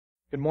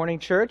Good morning,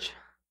 church.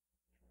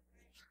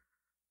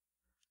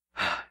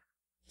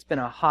 It's been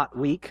a hot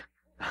week,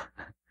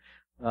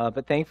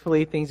 but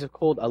thankfully things have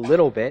cooled a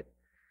little bit.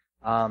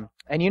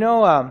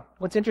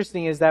 What's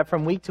interesting is that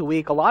from week to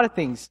week, a lot of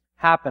things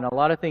happen, a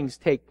lot of things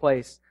take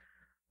place.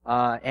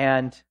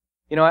 I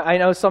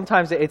know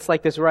sometimes it's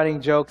like this running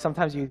joke.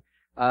 Sometimes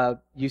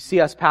you see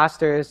us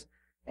pastors,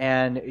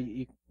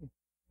 and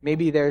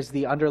maybe there's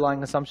the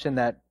underlying assumption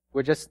that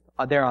we're just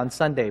there on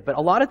Sunday. But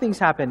a lot of things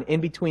happen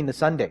in between the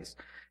Sundays.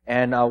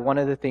 And one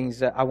of the things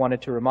that I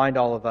wanted to remind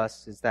all of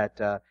us is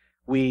that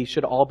we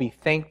should all be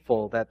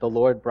thankful that the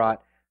Lord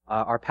brought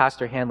our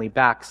Pastor Hanley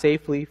back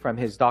safely from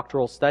his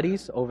doctoral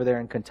studies over there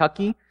in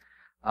Kentucky.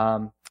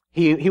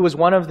 He was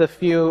one of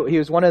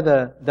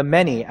the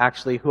many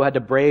actually who had to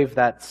brave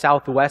that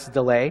Southwest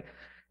delay,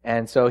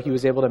 and so he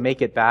was able to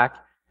make it back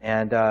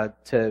and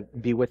to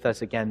be with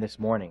us again this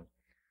morning.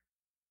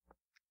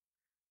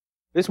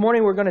 This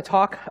morning we're going to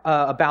talk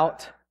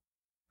about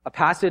a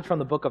passage from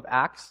the book of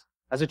Acts.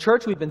 As a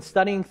church, we've been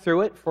studying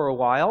through it for a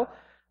while.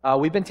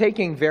 We've been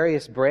taking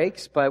various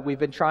breaks, but we've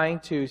been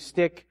trying to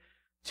stick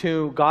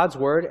to God's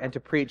Word and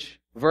to preach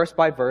verse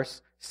by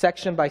verse,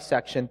 section by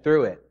section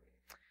through it.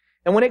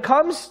 And when it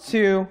comes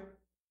to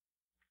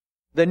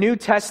the New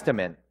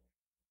Testament,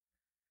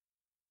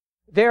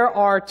 there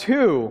are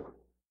two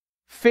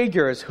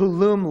figures who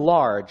loom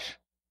large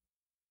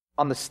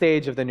on the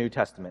stage of the New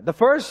Testament. The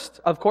first,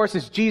 of course,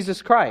 is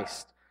Jesus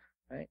Christ.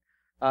 Right?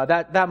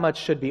 That much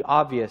should be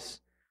obvious.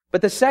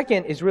 But the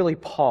second is really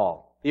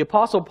Paul. The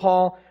Apostle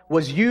Paul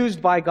was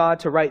used by God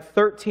to write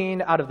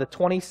 13 out of the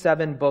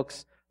 27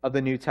 books of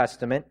the New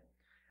Testament.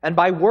 And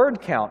by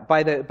word count,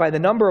 by the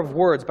number of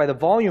words, by the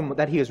volume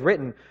that he has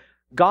written,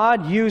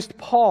 God used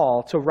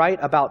Paul to write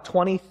about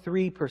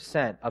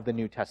 23% of the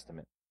New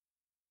Testament.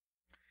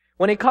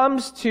 When it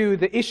comes to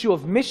the issue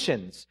of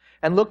missions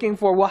and looking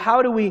for,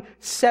 how do we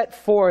set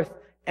forth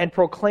and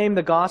proclaim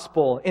the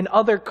gospel in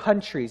other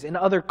countries, in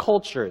other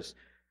cultures?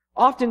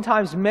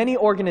 Oftentimes, many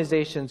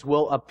organizations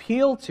will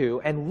appeal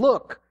to and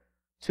look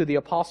to the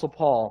Apostle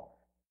Paul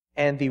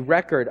and the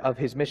record of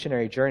his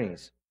missionary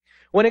journeys.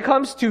 When it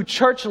comes to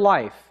church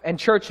life and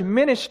church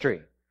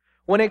ministry,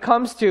 when it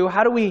comes to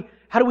how do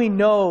we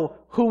know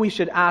who we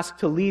should ask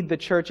to lead the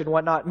church and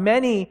whatnot,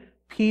 many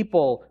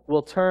people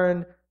will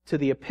turn to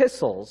the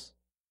epistles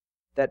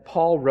that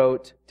Paul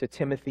wrote to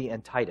Timothy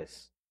and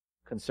Titus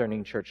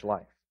concerning church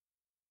life.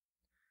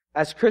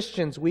 As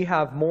Christians, we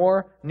have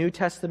more New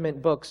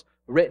Testament books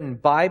written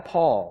by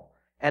Paul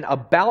and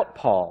about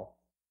Paul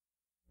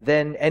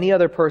than any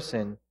other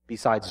person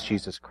besides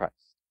Jesus Christ.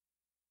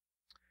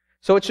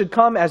 So it should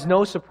come as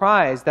no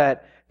surprise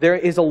that there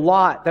is a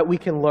lot that we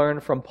can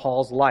learn from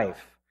Paul's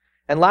life.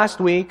 And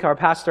last week, our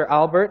pastor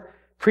Albert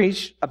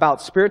preached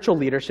about spiritual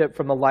leadership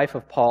from the life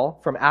of Paul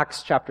from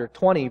Acts chapter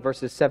 20,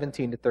 verses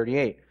 17 to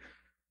 38.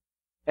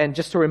 And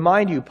just to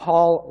remind you,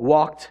 Paul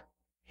walked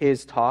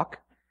his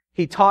talk.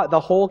 He taught the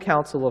whole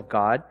counsel of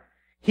God.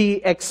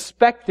 He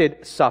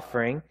expected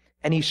suffering,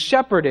 and he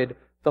shepherded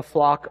the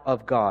flock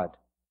of God.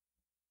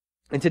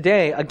 And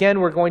today, again,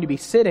 we're going to be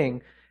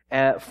sitting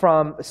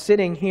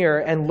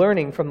here and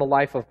learning from the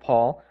life of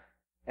Paul,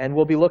 and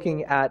we'll be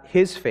looking at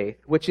his faith,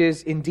 which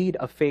is indeed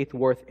a faith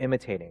worth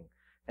imitating.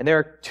 And there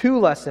are two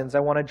lessons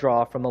I want to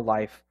draw from the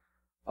life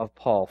of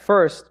Paul.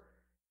 First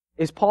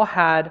is Paul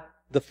had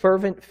the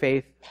fervent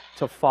faith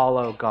to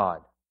follow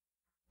God.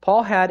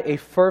 Paul had a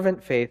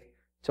fervent faith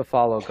to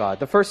follow God.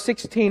 The first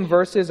 16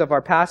 verses of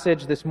our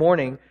passage this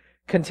morning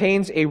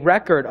contains a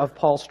record of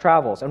Paul's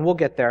travels, and we'll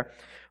get there.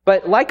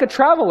 But like a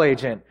travel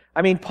agent,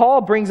 Paul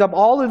brings up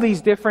all of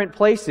these different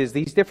places,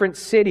 these different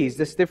cities,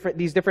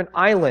 these different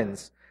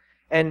islands.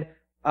 And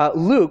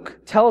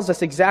Luke tells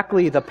us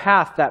exactly the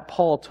path that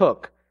Paul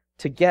took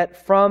to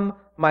get from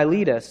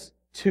Miletus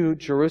to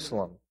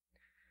Jerusalem.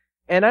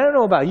 And I don't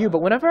know about you,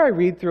 but whenever I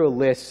read through a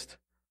list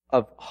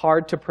of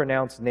hard to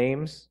pronounce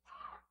names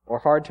or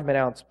hard to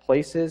pronounce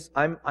places,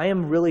 I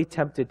am really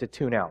tempted to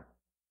tune out.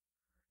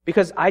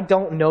 Because I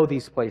don't know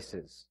these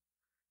places.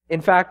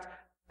 In fact,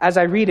 as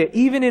I read it,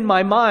 even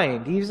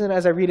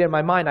as I read it in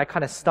my mind, I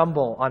kind of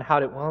stumble on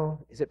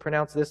is it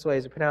pronounced this way?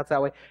 Is it pronounced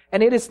that way?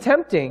 And it is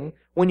tempting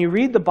when you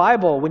read the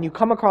Bible, when you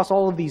come across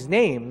all of these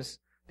names,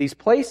 these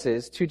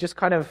places, to just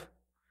kind of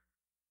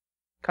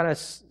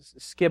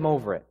skim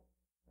over it.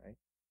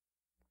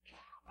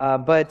 Right?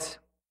 But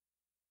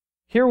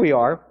here we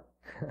are,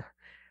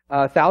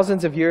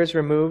 thousands of years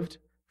removed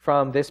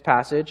from this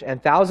passage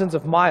and thousands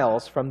of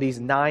miles from these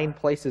 9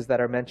 places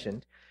that are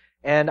mentioned.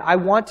 And I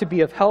want to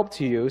be of help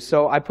to you,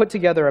 so I put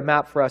together a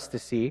map for us to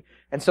see.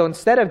 And so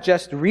instead of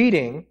just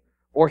reading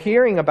or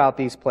hearing about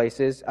these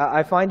places,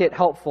 I find it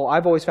helpful,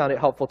 I've always found it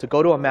helpful to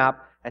go to a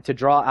map and to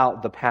draw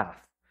out the path.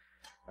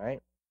 All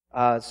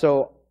right?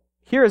 So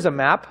here is a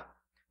map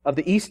of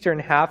the eastern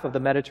half of the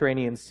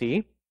Mediterranean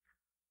Sea.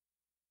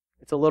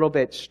 It's a little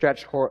bit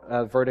stretched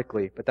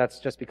vertically, but that's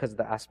just because of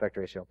the aspect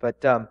ratio.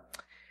 But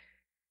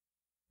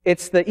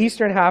it's the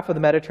eastern half of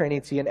the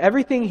Mediterranean Sea, and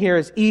everything here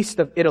is east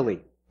of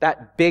Italy,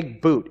 that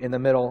big boot in the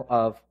middle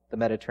of the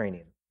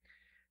Mediterranean.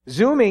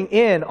 Zooming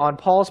in on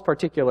Paul's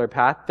particular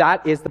path,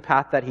 that is the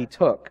path that he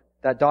took.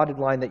 That dotted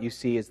line that you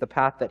see is the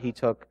path that he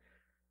took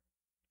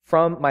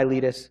from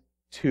Miletus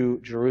to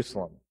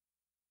Jerusalem.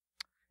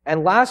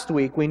 And last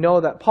week, we know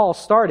that Paul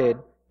started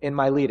in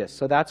Miletus,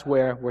 so that's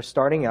where we're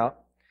starting out.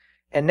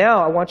 And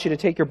now I want you to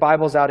take your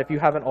Bibles out if you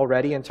haven't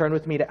already and turn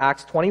with me to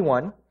Acts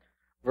 21,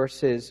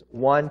 verses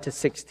 1 to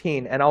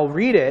 16. And I'll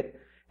read it,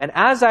 and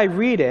as I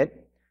read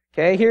it,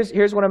 okay,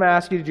 here's what I'm going to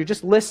ask you to do.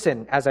 Just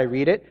listen as I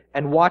read it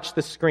and watch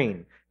the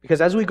screen.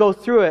 Because as we go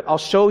through it, I'll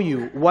show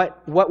you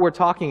what we're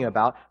talking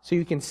about so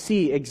you can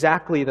see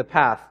exactly the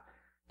path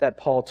that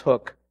Paul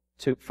took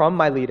from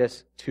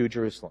Miletus to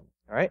Jerusalem.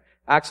 All right?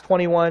 Acts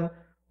 21,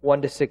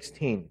 1 to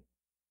 16.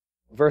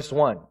 Verse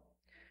 1.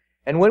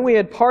 And when we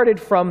had parted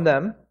from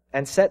them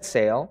and set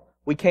sail,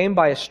 we came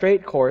by a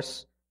straight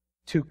course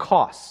to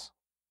Kos.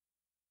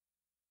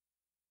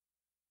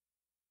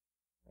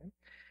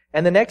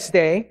 And the next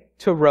day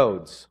to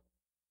Rhodes.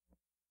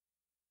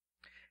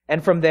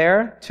 And from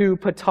there to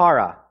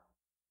Patara.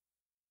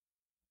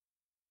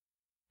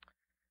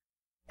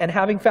 And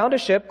having found a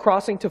ship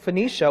crossing to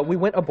Phoenicia, we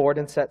went aboard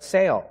and set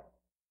sail.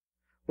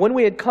 When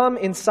we had come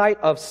in sight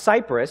of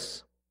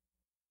Cyprus,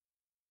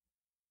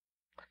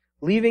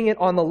 leaving it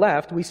on the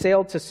left, we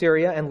sailed to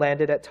Syria and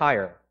landed at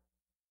Tyre.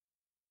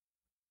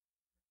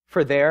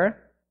 For there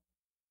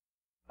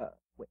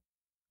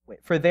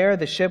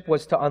the ship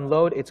was to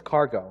unload its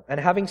cargo. And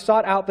having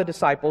sought out the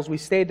disciples, we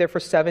stayed there for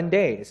 7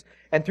 days.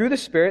 And through the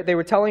Spirit, they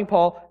were telling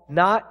Paul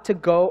not to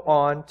go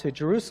on to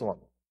Jerusalem.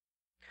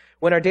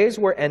 When our days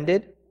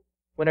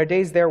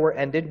there were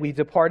ended, we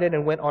departed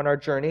and went on our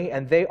journey,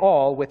 and they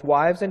all, with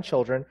wives and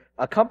children,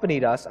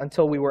 accompanied us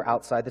until we were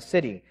outside the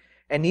city.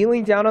 And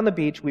kneeling down on the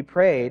beach, we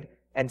prayed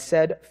and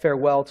said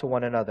farewell to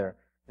one another.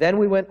 Then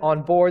we went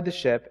on board the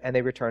ship, and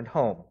they returned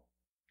home.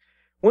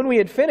 When we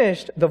had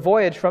finished the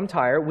voyage from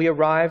Tyre, we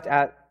arrived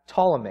at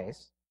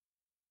Ptolemais,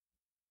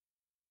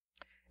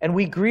 and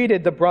we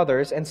greeted the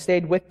brothers and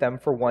stayed with them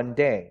for 1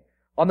 day.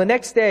 On the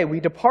next day,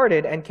 we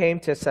departed and came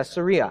to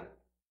Caesarea.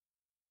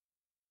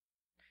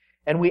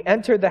 And we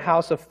entered the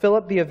house of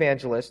Philip the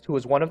evangelist, who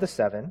was one of the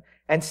 7,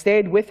 and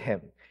stayed with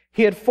him.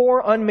 He had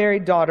 4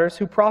 unmarried daughters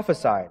who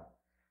prophesied.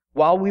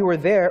 While we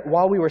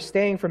were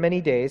staying for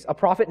many days, a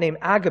prophet named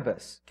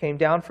Agabus came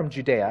down from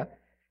Judea,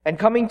 and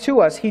coming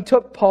to us, he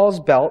took Paul's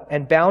belt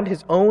and bound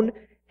his own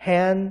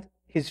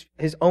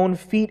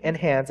feet and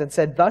hands, and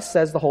said, "Thus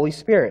says the Holy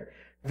Spirit,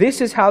 this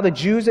is how the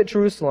Jews at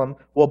Jerusalem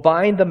will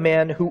bind the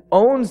man who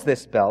owns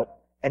this belt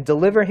and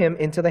deliver him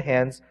into the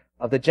hands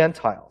of the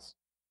Gentiles."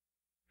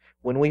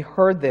 When we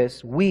heard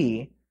this,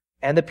 we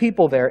and the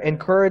people there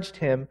encouraged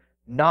him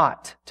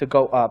not to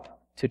go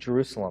up to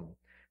Jerusalem.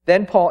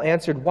 Then Paul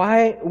answered,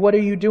 "What are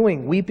you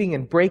doing, weeping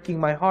and breaking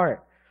my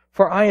heart?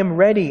 For I am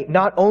ready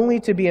not only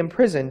to be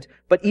imprisoned,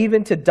 but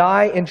even to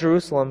die in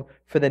Jerusalem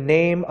for the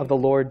name of the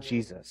Lord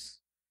Jesus."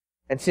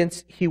 And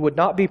since he would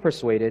not be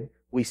persuaded,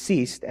 we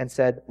ceased and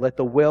said, "Let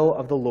the will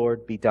of the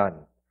Lord be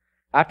done."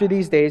 After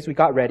these days, we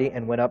got ready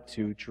and went up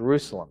to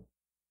Jerusalem.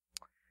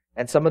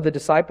 And some of the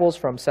disciples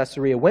from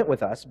Caesarea went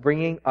with us,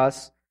 bringing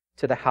us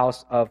to the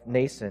house of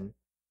Mnason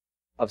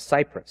of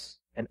Cyprus,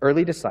 an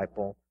early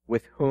disciple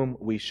with whom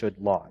we should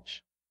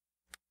lodge.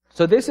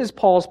 So this is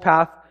Paul's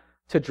path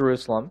to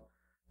Jerusalem.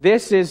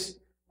 This is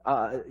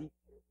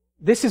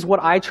what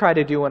I try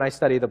to do when I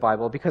study the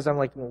Bible, because I'm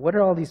like, well, what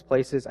are all these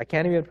places? I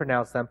can't even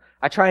pronounce them.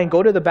 I try and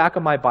go to the back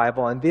of my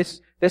Bible, and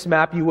this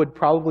map you would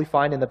probably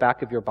find in the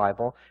back of your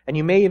Bible. And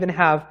you may even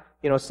have,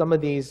 some of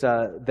these,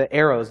 the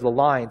arrows, the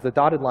lines, the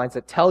dotted lines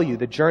that tell you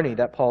the journey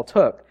that Paul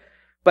took.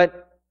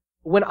 But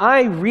when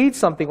I read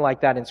something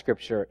like that in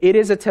Scripture, it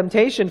is a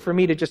temptation for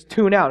me to just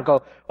tune out and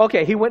go,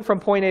 okay, he went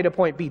from point A to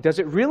point B. Does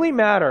it really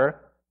matter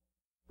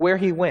where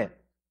he went?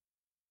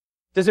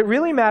 Does it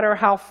really matter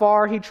how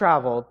far he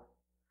traveled?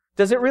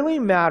 Does it really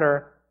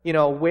matter,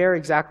 where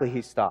exactly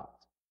he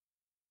stopped?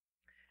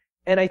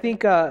 And I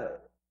think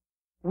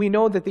we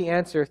know that the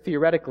answer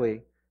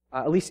theoretically,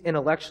 at least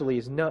intellectually,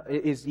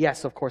 is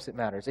yes, of course it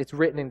matters. It's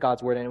written in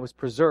God's Word and it was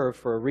preserved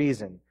for a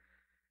reason.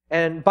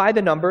 And by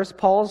the numbers,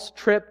 Paul's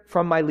trip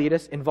from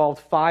Miletus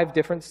involved 5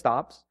 different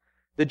stops.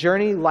 The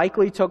journey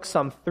likely took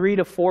some 3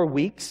 to 4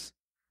 weeks,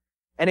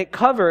 and it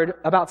covered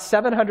about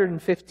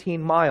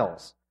 715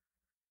 miles.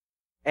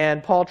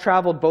 And Paul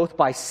traveled both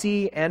by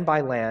sea and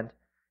by land.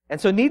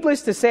 And so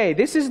needless to say,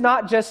 this is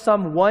not just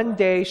some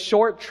 1-day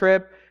short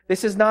trip.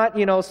 This is not,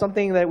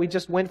 something that we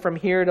just went from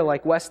here to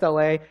like West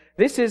LA.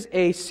 This is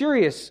a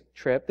serious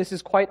trip. This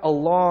is quite a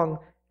long,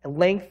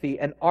 lengthy,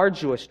 and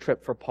arduous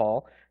trip for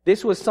Paul.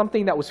 This was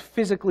something that was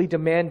physically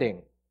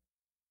demanding.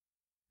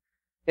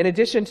 In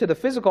addition to the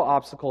physical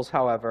obstacles,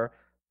 however,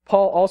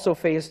 Paul also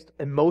faced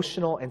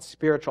emotional and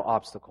spiritual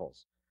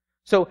obstacles.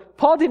 So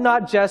Paul did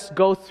not just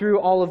go through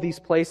all of these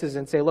places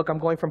and say, look, I'm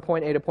going from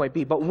point A to point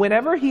B. But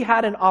whenever he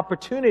had an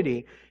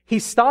opportunity, he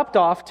stopped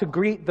off to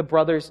greet the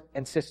brothers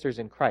and sisters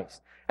in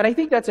Christ. And I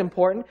think that's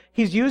important.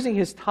 He's using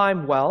his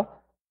time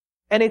well.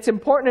 And it's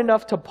important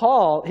enough to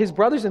Paul, his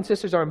brothers and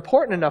sisters are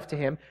important enough to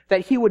him,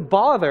 that he would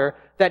bother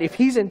that if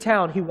he's in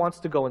town, he wants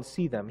to go and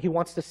see them. He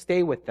wants to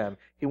stay with them.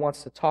 He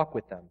wants to talk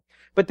with them.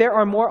 But there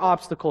are more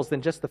obstacles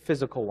than just the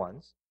physical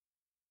ones.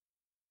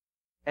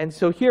 And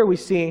so here we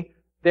see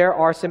there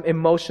are some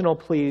emotional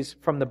pleas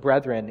from the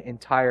brethren in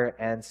Tyre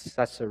and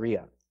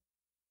Caesarea.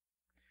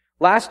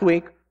 Last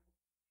week,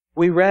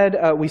 we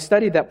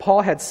studied that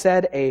Paul had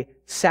said a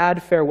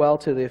sad farewell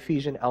to the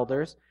Ephesian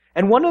elders.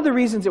 And one of the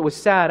reasons it was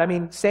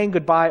sad, saying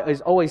goodbye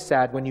is always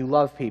sad when you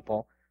love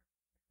people.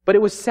 But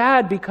it was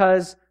sad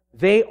because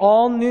they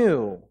all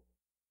knew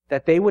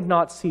that they would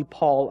not see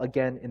Paul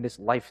again in this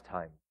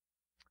lifetime.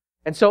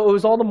 And so it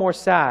was all the more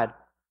sad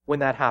when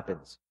that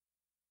happens.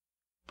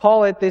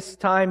 Paul at this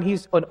time,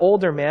 he's an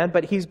older man,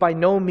 but he's by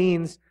no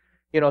means,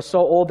 so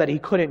old that he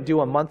couldn't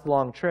do a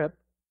month-long trip.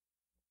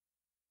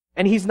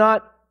 And he's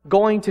not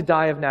going to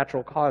die of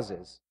natural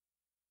causes.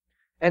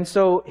 And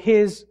so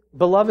his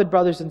beloved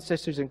brothers and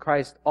sisters in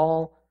Christ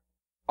all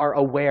are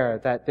aware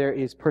that there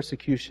is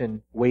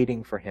persecution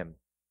waiting for him.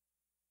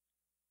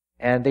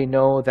 And they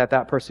know that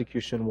that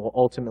persecution will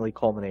ultimately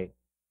culminate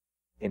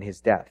in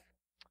his death.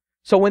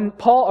 So when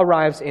Paul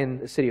arrives in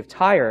the city of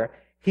Tyre,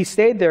 he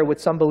stayed there with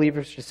some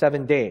believers for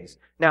 7 days.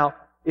 Now,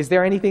 is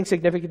there anything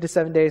significant to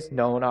 7 days?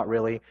 No, not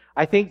really.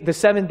 I think the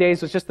 7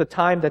 days was just the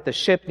time that the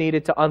ship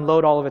needed to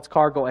unload all of its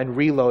cargo and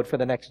reload for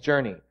the next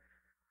journey.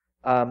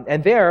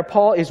 And there,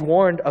 Paul is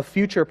warned of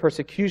future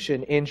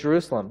persecution in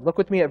Jerusalem. Look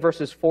with me at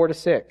verses 4 to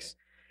 6. It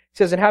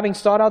says, "And having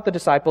sought out the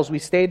disciples, we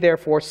stayed there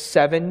for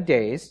 7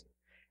 days.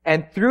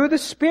 And through the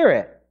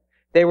Spirit,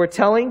 they were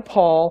telling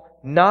Paul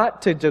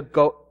not to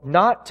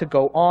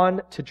go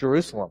on to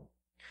Jerusalem.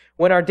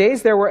 When our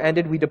days there were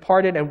ended, we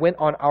departed and went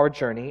on our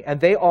journey, and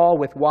they all,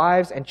 with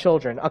wives and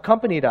children,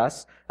 accompanied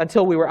us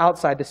until we were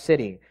outside the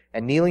city.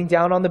 And kneeling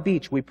down on the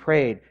beach, we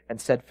prayed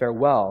and said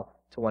farewell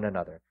to one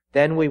another.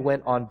 Then we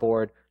went on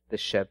board the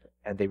ship,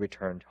 and they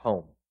returned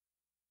home."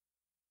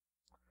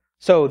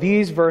 So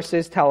these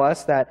verses tell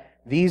us that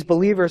these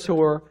believers who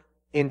were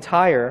in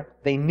Tyre,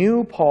 they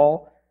knew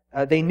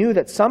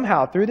that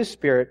somehow through the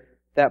Spirit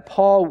that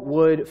Paul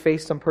would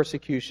face some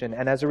persecution,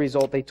 and as a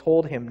result, they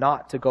told him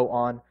not to go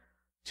on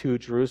to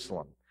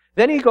Jerusalem.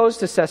 Then he goes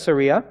to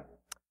Caesarea,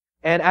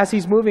 and as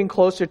he's moving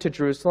closer to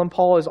Jerusalem,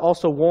 Paul is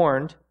also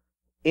warned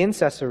in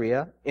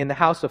Caesarea, in the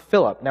house of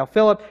Philip. Now,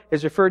 Philip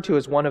is referred to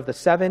as one of the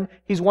 7.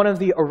 He's one of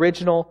the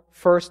original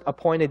first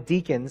appointed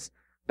deacons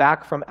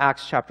back from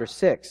Acts chapter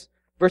 6.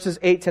 Verses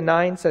 8 to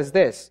 9 says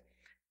this,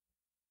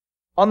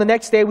 "On the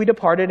next day we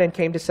departed and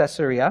came to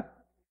Caesarea,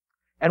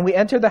 and we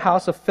entered the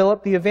house of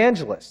Philip the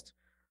evangelist,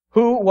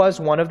 who was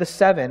one of the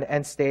 7,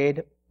 and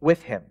stayed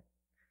with him.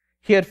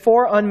 He had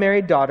 4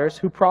 unmarried daughters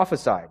who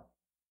prophesied."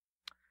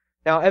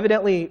 Now,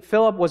 evidently,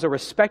 Philip was a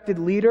respected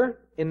leader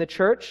in the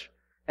church.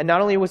 And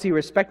not only was he a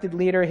respected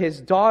leader, his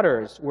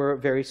daughters were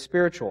very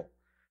spiritual.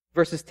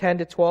 Verses 10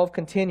 to 12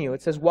 continue.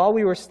 It says, "While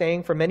we were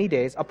staying for many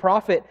days, a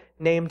prophet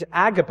named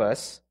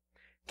Agabus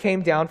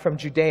came down from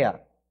Judea.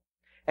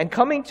 And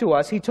coming to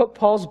us, he took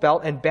Paul's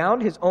belt and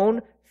bound his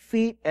own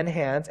feet and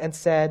hands and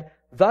said,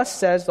 'Thus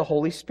says the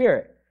Holy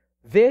Spirit,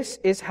 this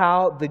is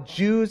how the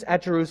Jews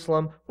at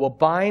Jerusalem will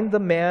bind the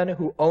man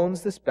who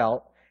owns this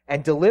belt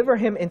and deliver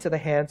him into the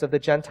hands of the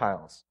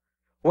Gentiles.'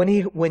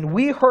 When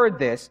we heard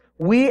this,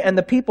 we and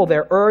the people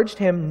there urged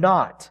him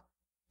not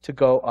to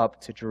go up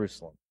to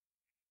Jerusalem."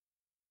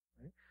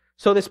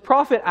 So this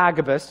prophet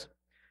Agabus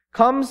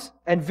comes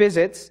and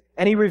visits,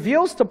 and he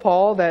reveals to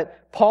Paul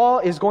that Paul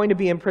is going to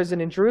be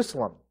imprisoned in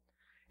Jerusalem.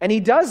 And he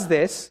does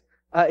this,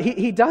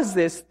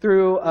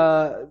 through,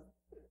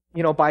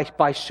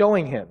 by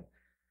showing him.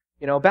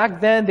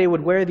 Back then they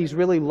would wear these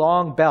really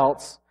long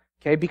belts,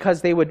 okay,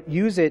 because they would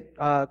use it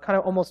kind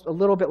of almost a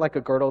little bit like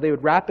a girdle. They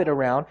would wrap it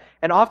around.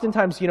 And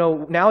oftentimes,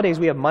 nowadays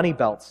we have money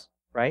belts,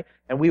 right?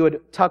 And we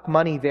would tuck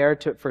money there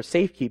for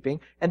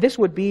safekeeping. And this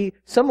would be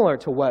similar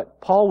to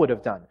what Paul would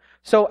have done.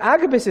 So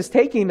Agabus is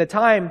taking the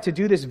time to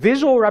do this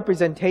visual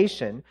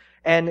representation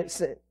and,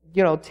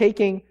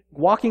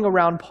 walking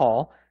around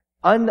Paul,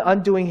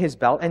 undoing his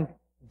belt and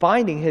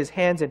binding his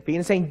hands and feet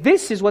and saying,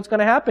 "This is what's going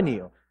to happen to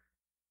you.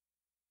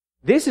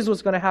 This is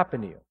what's going to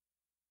happen to you."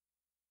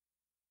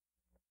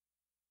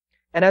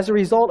 And as a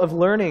result of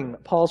learning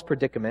Paul's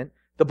predicament,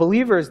 the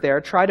believers there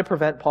try to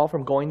prevent Paul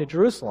from going to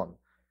Jerusalem,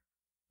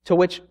 to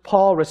which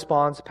Paul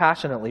responds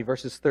passionately,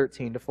 verses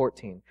 13 to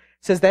 14.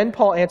 It says, "Then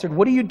Paul answered,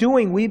 'What are you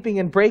doing, weeping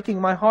and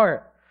breaking my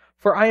heart?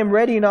 For I am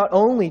ready not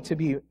only to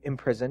be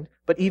imprisoned,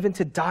 but even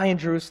to die in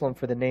Jerusalem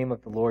for the name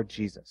of the Lord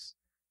Jesus.'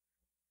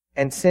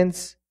 And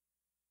since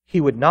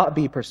he would not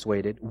be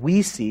persuaded,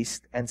 we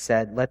ceased and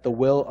said, 'Let the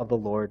will of the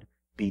Lord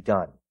be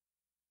done.'"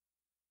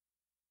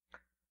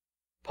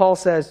 Paul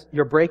says,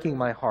 "You're breaking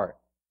my heart."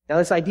 Now,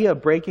 this idea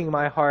of breaking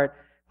my heart,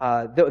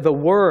 the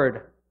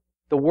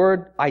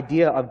word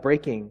idea of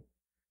breaking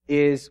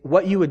is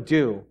what you would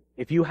do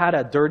if you had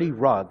a dirty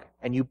rug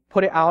and you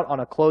put it out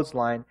on a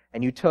clothesline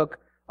and you took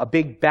a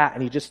big bat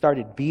and you just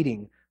started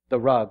beating the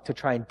rug to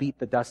try and beat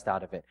the dust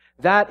out of it.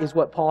 That is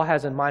what Paul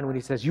has in mind when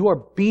he says, "You are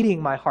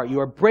beating my heart. You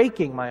are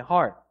breaking my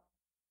heart."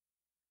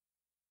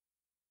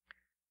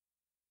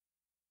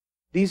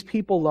 These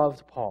people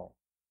loved Paul,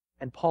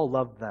 and Paul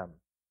loved them.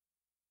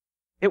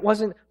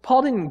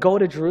 Paul didn't go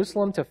to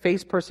Jerusalem to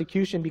face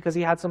persecution because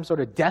he had some sort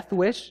of death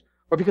wish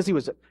or because he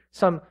was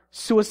some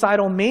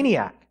suicidal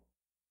maniac.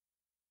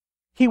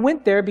 He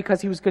went there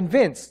because he was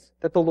convinced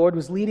that the Lord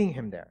was leading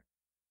him there.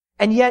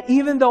 And yet,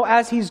 even though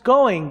as he's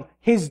going,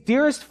 his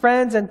dearest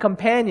friends and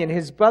companion,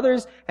 his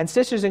brothers and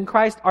sisters in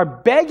Christ are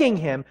begging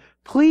him,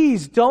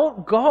 please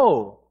don't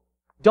go.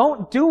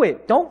 Don't do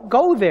it. Don't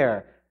go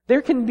there.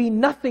 There can be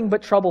nothing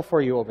but trouble for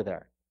you over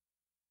there.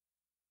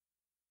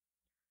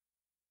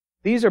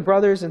 These are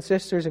brothers and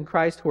sisters in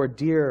Christ who are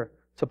dear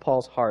to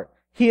Paul's heart.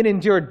 He had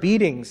endured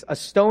beatings, a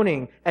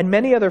stoning, and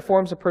many other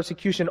forms of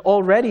persecution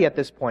already at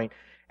this point.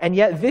 And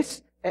yet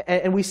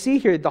and we see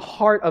here the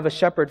heart of a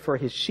shepherd for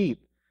his sheep.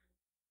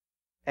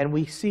 And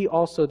we see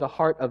also the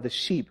heart of the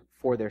sheep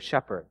for their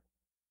shepherd.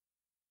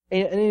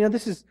 And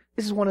this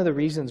is one of the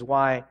reasons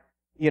why,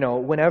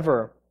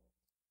 whenever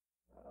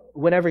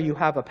you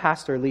have a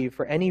pastor leave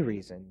for any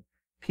reason,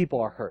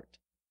 people are hurt.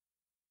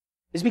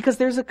 It's because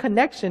there's a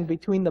connection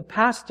between the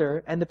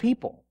pastor and the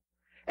people.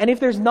 And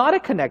if there's not a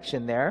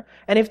connection there,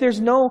 and if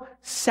there's no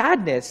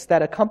sadness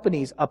that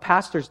accompanies a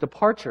pastor's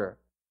departure,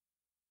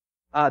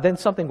 then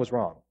something was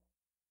wrong.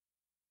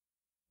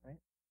 Right?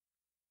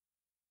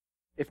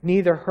 If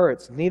neither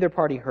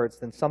party hurts,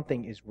 then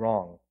something is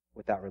wrong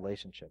with that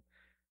relationship.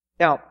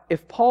 Now,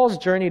 if Paul's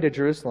journey to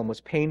Jerusalem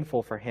was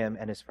painful for him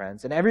and his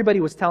friends, and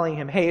everybody was telling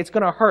him, hey, it's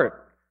going to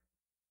hurt,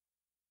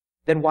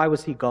 then why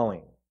was he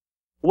going?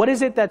 What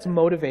is it that's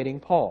motivating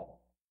Paul?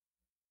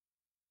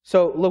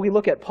 So we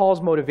look at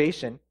Paul's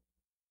motivation.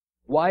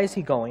 Why is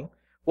he going?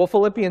 Well,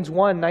 Philippians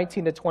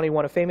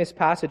 1:19-21, a famous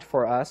passage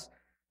for us,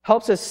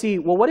 helps us see,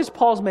 well, what is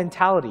Paul's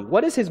mentality?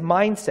 What is his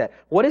mindset?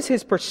 What is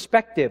his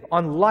perspective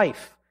on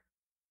life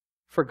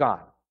for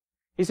God?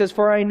 He says,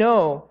 for I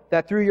know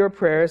that through your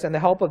prayers and the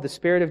help of the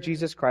Spirit of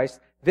Jesus Christ,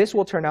 this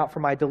will turn out for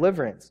my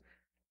deliverance,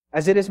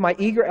 as it is my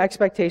eager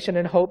expectation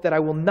and hope that I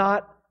will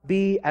not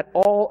be at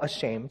all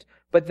ashamed,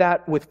 but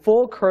that with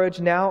full courage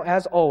now,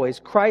 as always,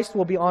 Christ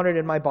will be honored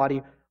in my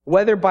body,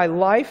 whether by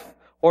life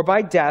or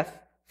by death,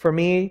 for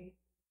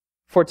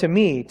to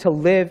me, to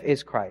live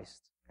is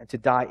Christ, and to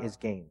die is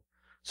gain.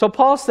 So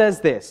Paul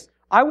says this,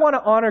 I want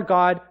to honor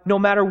God no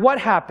matter what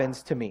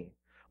happens to me.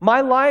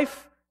 My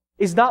life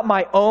is not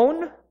my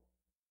own,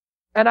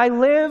 and I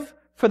live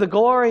for the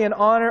glory and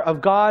honor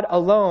of God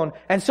alone.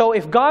 And so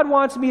if God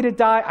wants me to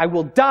die, I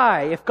will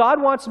die. If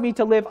God wants me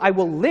to live, I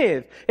will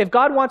live. If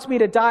God wants me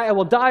to die, I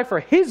will die for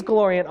His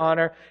glory and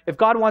honor. If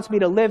God wants me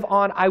to live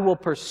on, I will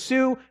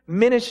pursue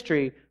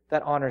ministry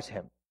that honors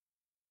Him.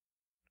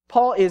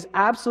 Paul is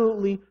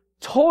absolutely,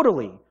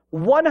 totally,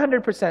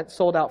 100%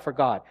 sold out for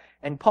God.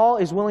 And Paul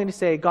is willing to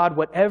say, God,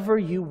 whatever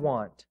you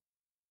want,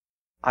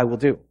 I will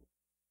do.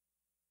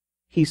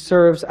 He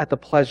serves at the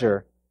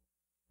pleasure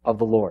of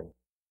the Lord.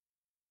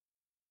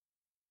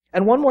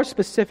 And one more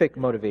specific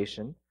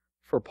motivation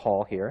for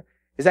Paul here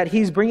is that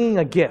he's bringing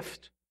a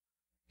gift.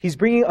 He's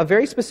bringing a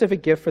very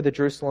specific gift for the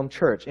Jerusalem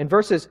church. In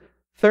verses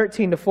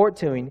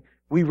 13-14,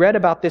 we read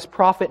about this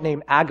prophet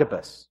named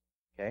Agabus.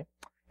 Okay?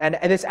 And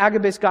this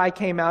Agabus guy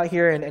came out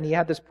here and he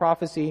had this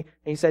prophecy.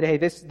 And he said, hey,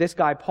 this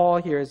guy Paul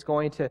here is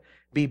going to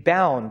be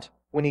bound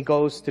when he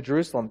goes to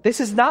Jerusalem. This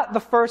is not the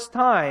first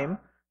time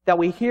that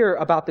we hear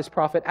about this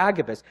prophet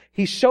Agabus.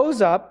 He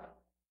shows up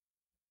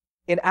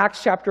in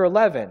Acts chapter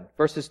 11,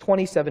 verses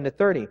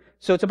 27-30.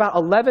 So it's about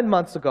 11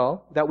 months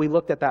ago that we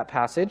looked at that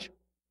passage.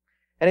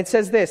 And it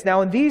says this,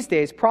 now in these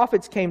days,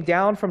 prophets came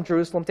down from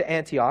Jerusalem to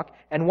Antioch,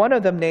 and one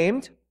of them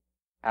named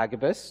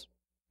Agabus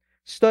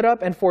stood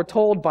up and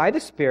foretold by the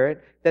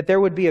Spirit that there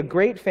would be a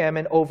great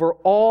famine over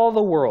all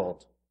the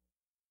world.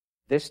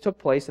 This took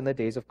place in the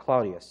days of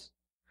Claudius.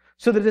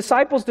 So the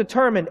disciples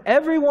determined,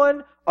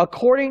 everyone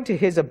according to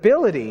his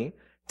ability,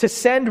 to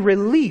send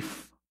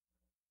relief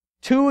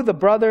to the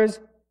brothers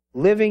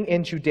living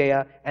in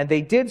Judea, and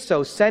they did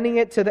so, sending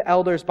it to the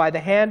elders by the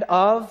hand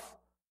of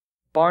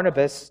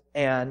Barnabas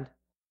and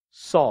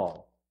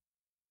Saul,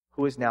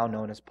 who is now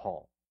known as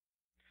Paul.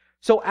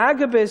 So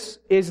Agabus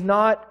is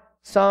not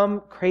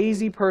some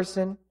crazy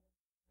person.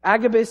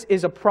 Agabus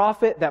is a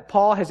prophet that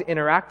Paul has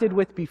interacted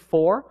with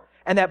before,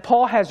 and that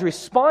Paul has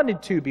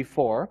responded to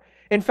before.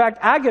 In fact,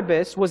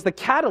 Agabus was the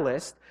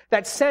catalyst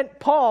that sent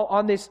Paul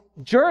on this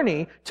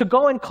journey to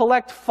go and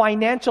collect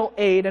financial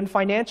aid and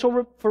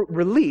financial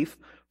relief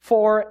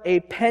for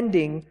a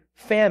pending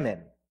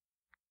famine.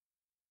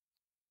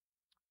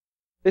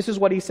 This is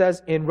what he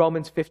says in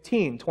Romans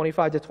 15,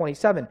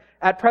 25-27.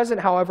 At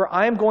present, however,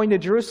 I am going to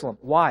Jerusalem.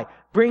 Why?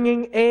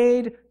 Bringing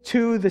aid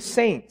to the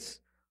saints.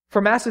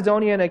 For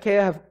Macedonia and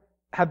Achaia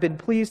have been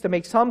pleased to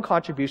make some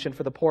contribution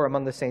for the poor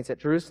among the saints at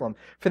Jerusalem.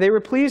 For they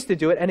were pleased to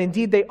do it, and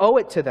indeed they owe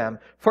it to them.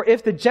 For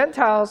if the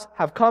Gentiles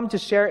have come to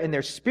share in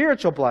their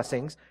spiritual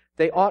blessings,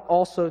 they ought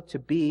also to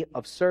be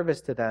of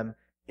service to them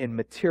in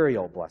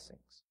material blessings.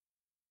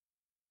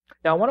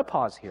 Now, I want to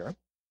pause here,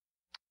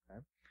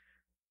 okay,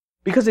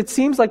 because it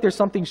seems like there's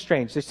something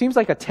strange. There seems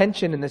like a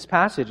tension in this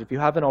passage, if you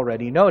haven't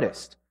already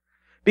noticed.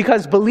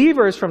 Because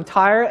believers from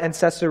Tyre and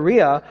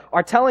Caesarea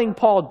are telling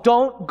Paul,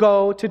 don't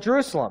go to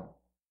Jerusalem.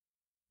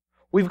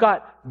 We've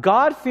got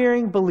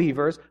God-fearing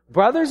believers,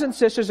 brothers and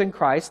sisters in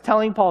Christ,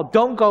 telling Paul,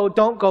 don't go,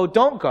 don't go,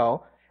 don't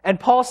go. And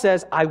Paul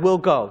says, I will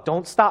go.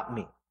 Don't stop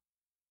me.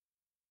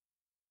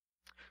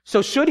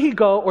 So should he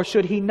go or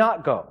should he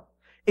not go?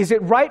 Is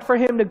it right for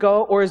him to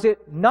go or is it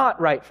not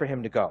right for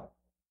him to go?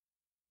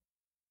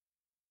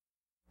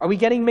 Are we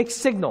getting mixed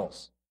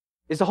signals?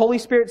 Is the Holy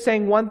Spirit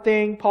saying one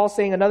thing, Paul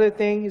saying another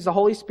thing? Is the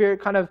Holy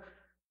Spirit kind of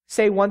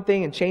say one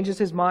thing and changes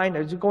his mind?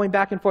 Or is it going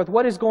back and forth?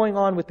 What is going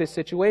on with this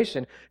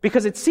situation?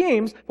 Because it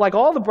seems like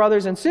all the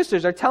brothers and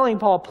sisters are telling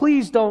Paul,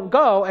 please don't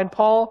go, and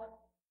Paul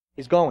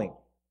is going.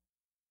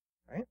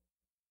 Right?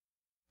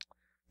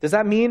 Does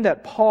that mean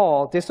that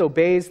Paul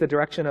disobeys the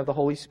direction of the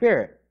Holy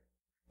Spirit?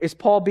 Is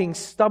Paul being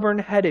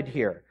stubborn-headed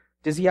here?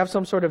 Does he have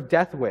some sort of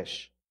death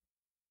wish?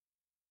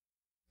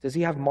 Does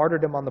he have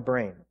martyrdom on the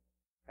brain?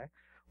 Okay.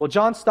 Well,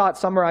 John Stott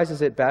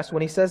summarizes it best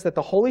when he says that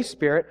the Holy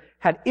Spirit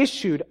had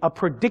issued a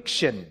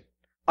prediction,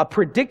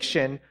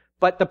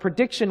 but the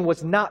prediction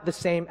was not the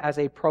same as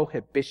a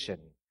prohibition.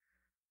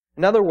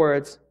 In other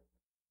words,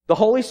 the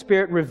Holy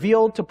Spirit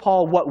revealed to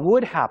Paul what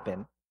would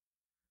happen,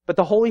 but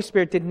the Holy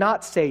Spirit did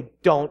not say,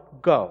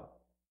 don't go.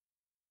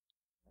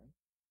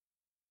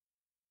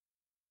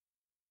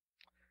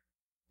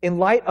 In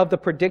light of the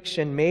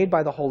prediction made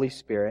by the Holy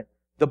Spirit,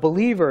 the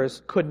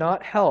believers could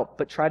not help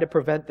but try to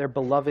prevent their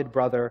beloved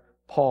brother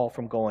Paul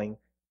from going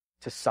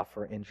to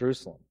suffer in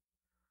Jerusalem.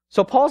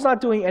 So Paul's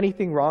not doing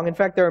anything wrong. In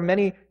fact, there are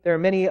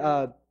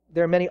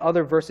many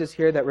other verses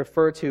here that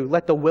refer to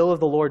let the will of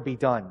the Lord be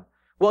done.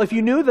 Well, if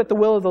you knew that the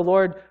will of the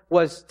Lord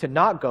was to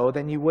not go,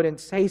 then you wouldn't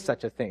say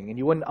such a thing, and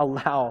you wouldn't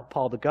allow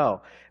Paul to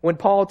go. When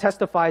Paul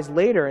testifies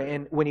later,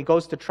 and when he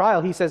goes to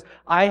trial, he says,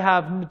 I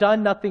have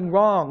done nothing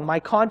wrong. My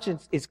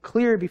conscience is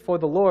clear before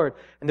the Lord.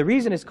 And the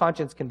reason his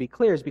conscience can be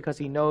clear is because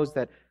he knows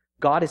that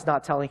God is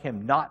not telling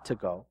him not to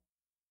go.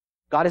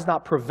 God is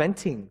not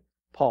preventing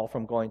Paul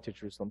from going to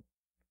Jerusalem,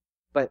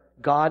 but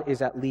God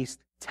is at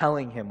least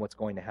telling him what's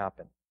going to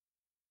happen.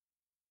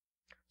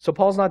 So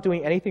Paul's not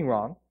doing anything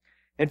wrong.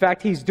 In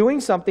fact, he's doing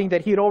something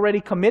that he had already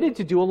committed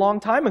to do a long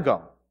time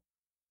ago,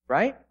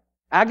 right?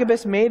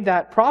 Agabus made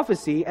that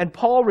prophecy, and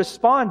Paul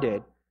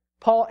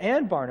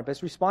and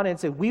Barnabas responded and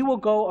said, we will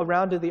go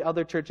around to the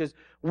other churches,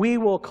 we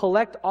will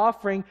collect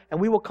offering, and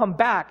we will come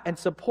back and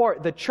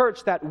support the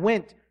church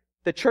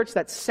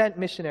that sent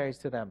missionaries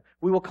to them.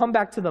 We will come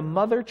back to the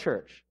mother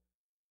church,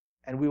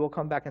 and we will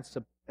come back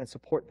and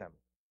support them.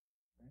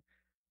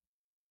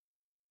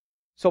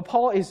 So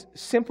Paul is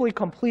simply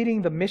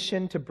completing the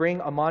mission to bring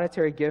a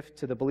monetary gift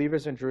to the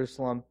believers in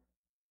Jerusalem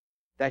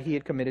that he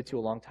had committed to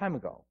a long time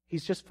ago.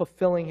 He's just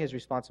fulfilling his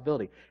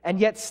responsibility. And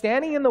yet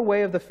standing in the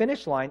way of the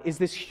finish line is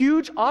this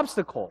huge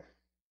obstacle.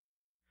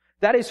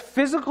 That is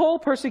physical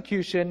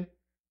persecution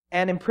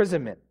and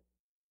imprisonment.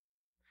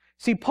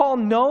 See, Paul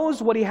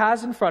knows what he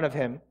has in front of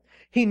him.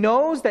 He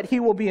knows that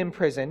he will be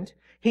imprisoned.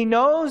 He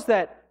knows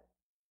that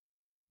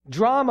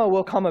drama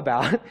will come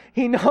about.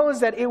 He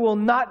knows that it will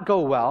not go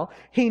well.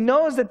 He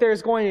knows that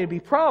there's going to be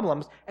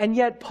problems. And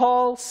yet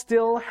Paul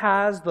still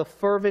has the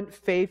fervent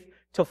faith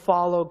to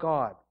follow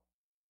God.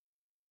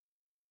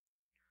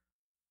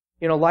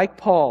 Like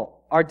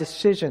Paul, our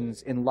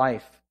decisions in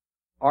life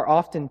are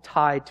often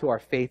tied to our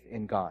faith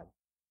in God.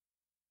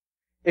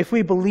 If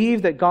we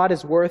believe that God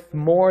is worth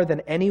more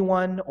than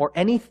anyone or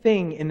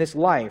anything in this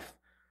life,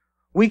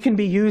 we can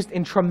be used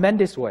in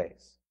tremendous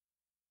ways.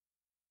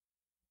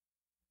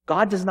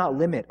 God does not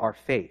limit our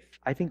faith.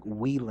 I think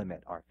we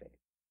limit our faith.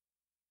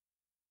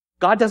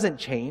 God doesn't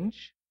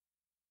change.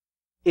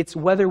 It's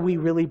whether we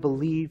really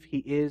believe He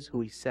is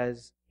who He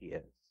says He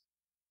is.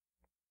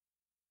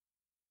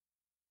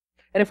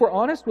 And if we're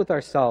honest with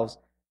ourselves,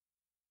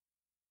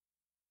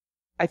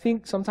 I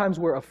think sometimes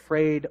we're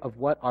afraid of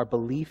what our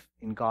belief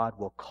in God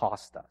will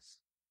cost us.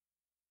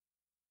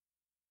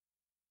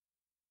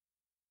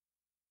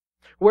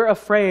 We're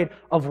afraid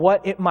of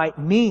what it might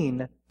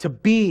mean to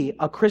be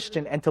a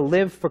Christian and to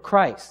live for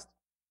Christ.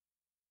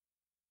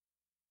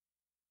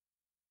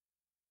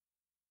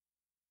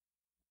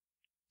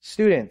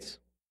 Students,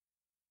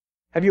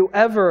 have you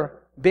ever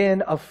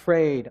been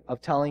afraid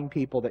of telling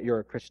people that you're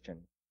a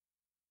Christian?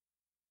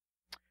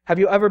 Have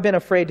you ever been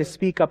afraid to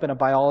speak up in a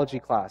biology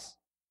class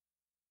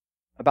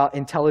about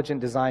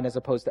intelligent design as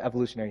opposed to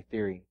evolutionary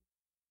theory?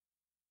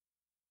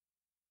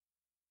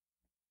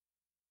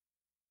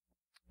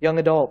 Young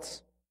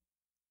adults,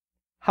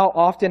 how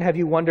often have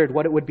you wondered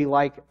what it would be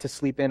like to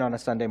sleep in on a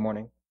Sunday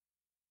morning?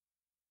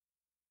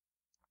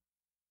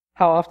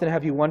 How often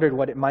have you wondered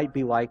what it might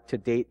be like to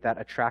date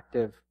that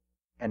attractive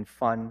and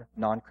fun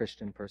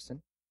non-Christian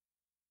person?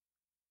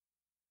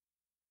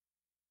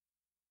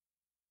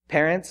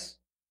 Parents,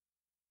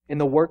 in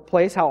the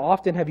workplace, how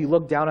often have you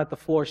looked down at the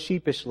floor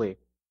sheepishly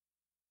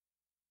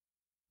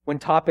when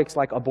topics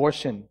like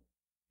abortion,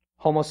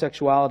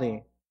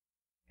 homosexuality,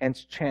 and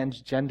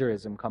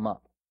transgenderism come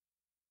up?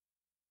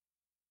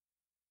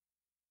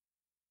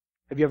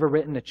 Have you ever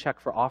written a check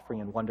for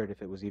offering and wondered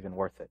if it was even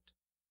worth it?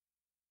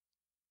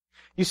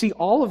 You see,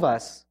 all of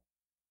us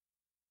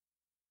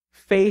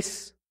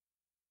face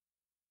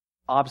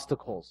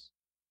obstacles.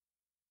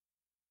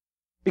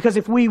 Because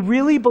if we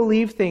really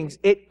believe things,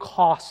 it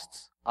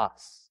costs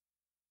us.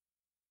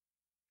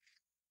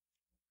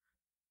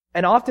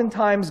 And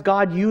oftentimes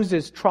God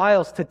uses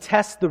trials to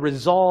test the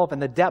resolve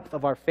and the depth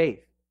of our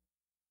faith.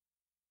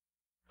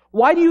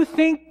 Why do you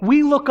think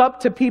we look up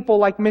to people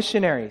like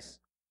missionaries?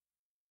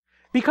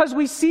 Because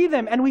we see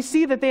them and we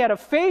see that they had a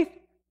faith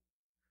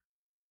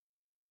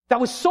that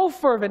was so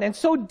fervent and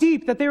so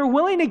deep that they were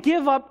willing to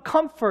give up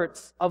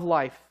comforts of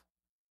life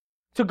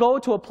to go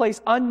to a place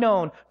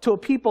unknown, to a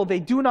people they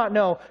do not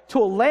know, to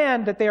a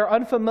land that they are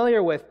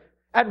unfamiliar with,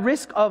 at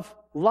risk of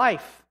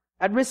life,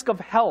 at risk of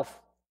health,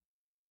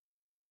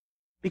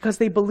 because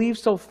they believe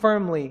so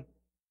firmly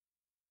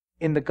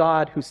in the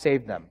God who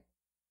saved them.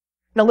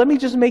 Now, let me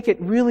just make it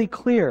really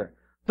clear.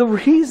 The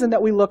reason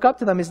that we look up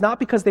to them is not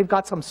because they've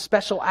got some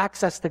special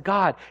access to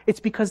God. It's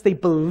because they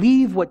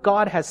believe what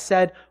God has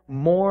said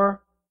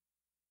more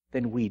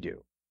than we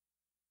do.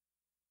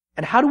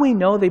 And how do we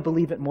know they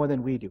believe it more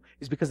than we do?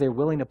 It's because they're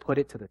willing to put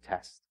it to the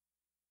test.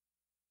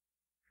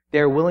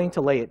 They're willing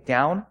to lay it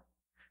down,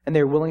 and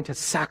they're willing to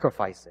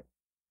sacrifice it.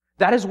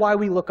 That is why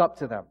we look up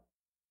to them.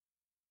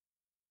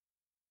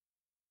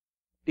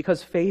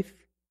 Because faith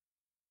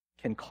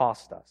can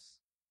cost us.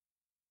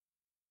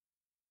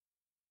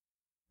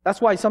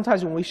 That's why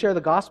sometimes when we share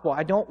the gospel,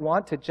 I don't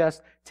want to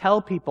just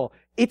tell people,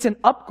 it's an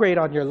upgrade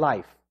on your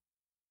life.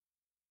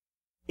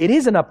 It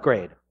is an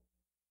upgrade.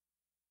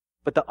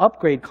 But the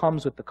upgrade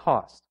comes with the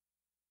cost.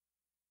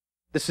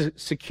 The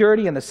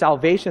security and the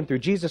salvation through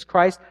Jesus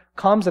Christ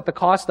comes at the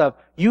cost of,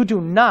 you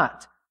do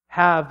not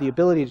have the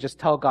ability to just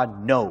tell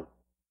God no.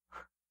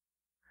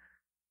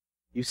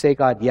 You say,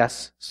 God,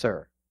 yes,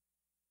 sir.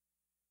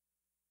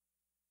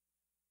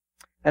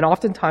 And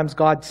oftentimes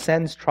God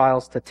sends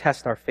trials to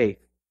test our faith.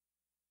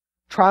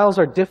 Trials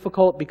are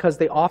difficult because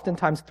they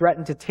oftentimes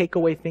threaten to take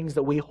away things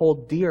that we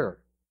hold dear.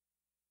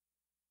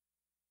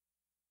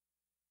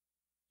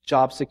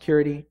 Job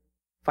security,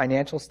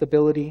 financial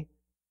stability,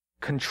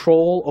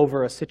 control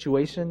over a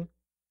situation.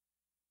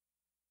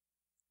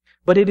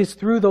 But it is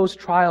through those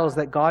trials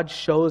that God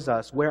shows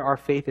us where our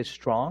faith is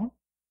strong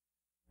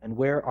and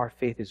where our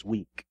faith is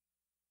weak.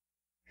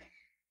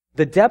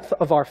 The depth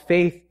of our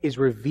faith is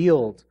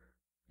revealed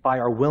by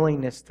our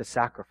willingness to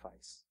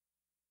sacrifice.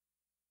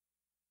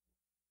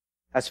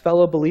 As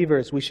fellow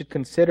believers, we should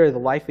consider the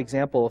life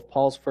example of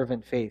Paul's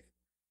fervent faith.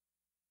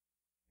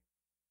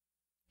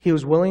 He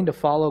was willing to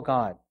follow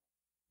God,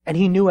 and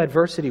he knew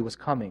adversity was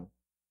coming.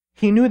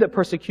 He knew that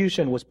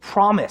persecution was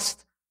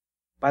promised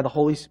by the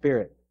Holy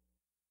Spirit.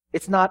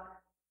 It's not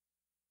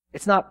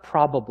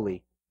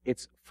probably,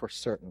 it's for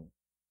certain.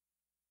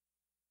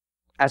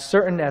 As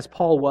certain as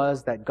Paul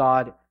was that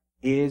God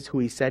is who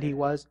he said he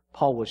was,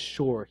 Paul was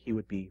sure he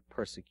would be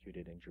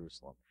persecuted in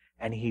Jerusalem,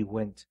 and he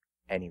went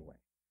anyway.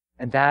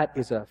 And that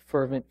is a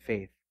fervent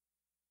faith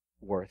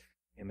worth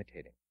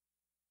imitating.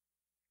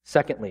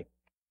 Secondly,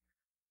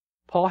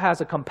 Paul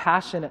has a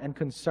compassion and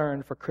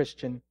concern for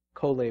Christian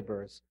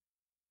co-laborers.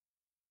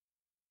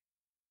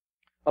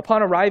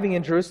 Upon arriving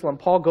in Jerusalem,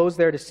 Paul goes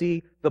there to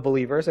see the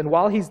believers, and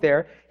while he's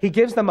there, he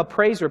gives them a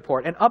praise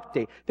report, an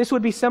update. This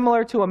would be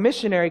similar to a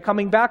missionary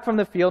coming back from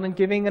the field and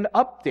giving an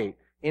update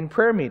in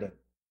prayer meeting.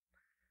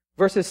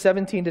 Verses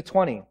 17 to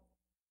 20.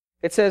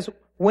 It says,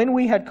 when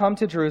we had come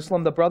to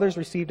Jerusalem, the brothers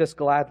received us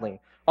gladly.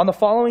 On the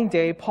following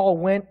day, Paul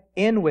went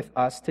in with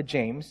us to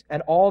James,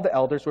 and all the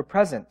elders were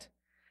present.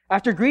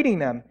 After greeting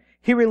them,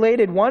 he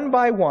related one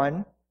by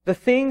one the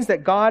things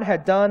that God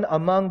had done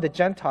among the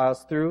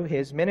Gentiles through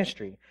his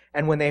ministry.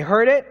 And when they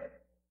heard it,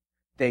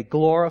 they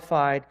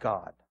glorified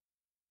God.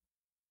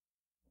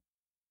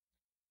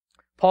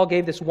 Paul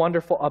gave this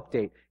wonderful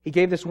update. He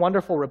gave this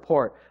wonderful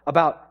report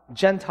about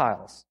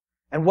Gentiles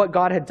and what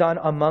God had done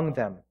among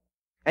them.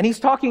 And he's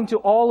talking to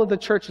all of the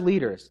church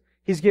leaders.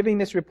 He's giving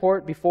this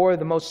report before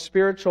the most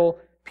spiritual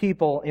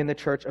people in the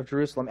church of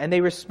Jerusalem. And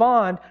they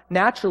respond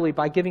naturally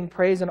by giving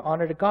praise and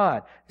honor to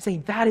God,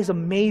 saying, that is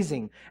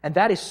amazing. And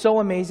that is so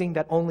amazing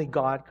that only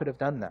God could have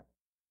done that.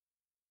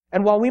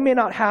 And while we may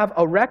not have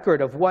a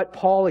record of what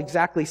Paul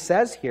exactly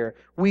says here,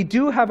 we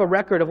do have a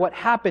record of what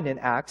happened in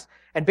Acts.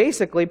 And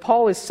basically,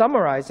 Paul is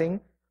summarizing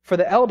for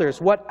the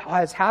elders what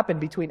has happened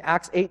between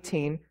Acts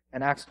 18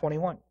 and Acts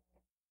 21.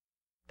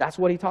 That's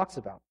what he talks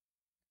about.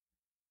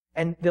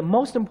 And the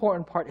most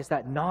important part is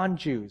that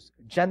non-Jews,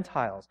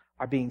 Gentiles,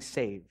 are being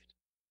saved.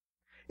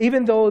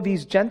 Even though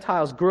these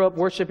Gentiles grew up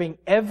worshiping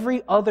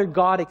every other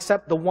god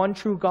except the one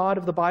true God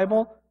of the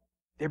Bible,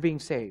 they're being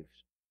saved.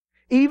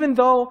 Even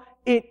though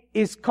it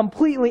is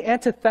completely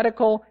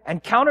antithetical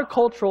and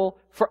countercultural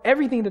for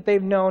everything that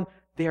they've known,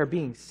 they are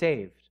being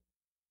saved.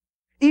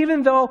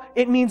 Even though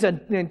it means an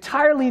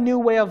entirely new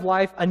way of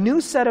life, a new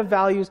set of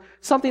values,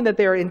 something that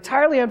they are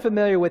entirely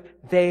unfamiliar with,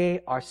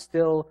 they are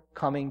still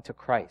coming to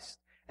Christ.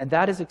 And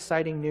that is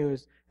exciting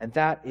news, and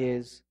that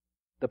is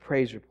the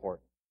praise report.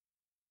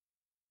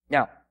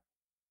 Now,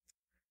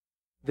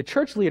 the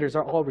church leaders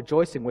are all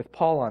rejoicing with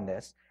Paul on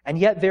this, and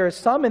yet there are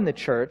some in the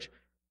church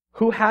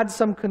who had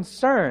some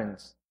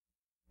concerns.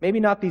 Maybe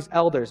not these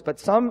elders, but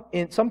some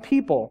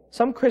people,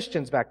 some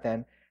Christians back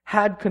then,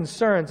 had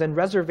concerns and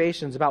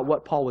reservations about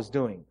what Paul was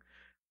doing.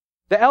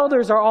 The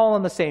elders are all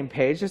on the same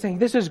page. They're saying,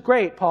 this is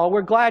great, Paul.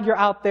 We're glad you're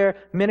out there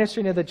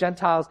ministering to the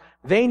Gentiles.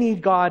 They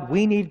need God.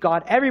 We need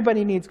God.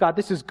 Everybody needs God.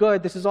 This is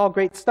good. This is all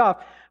great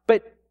stuff.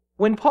 But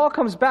when Paul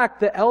comes back,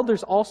 the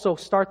elders also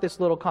start this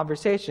little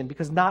conversation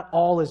because not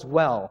all is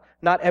well.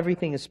 Not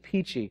everything is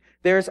peachy.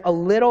 There's a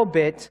little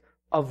bit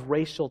of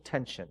racial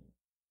tension.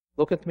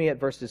 Look with me at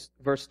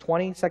verse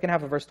 20, second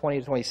half of verse 20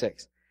 to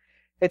 26.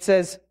 It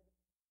says,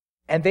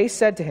 and they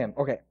said to him,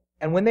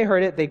 and when they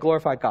heard it, they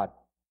glorified God.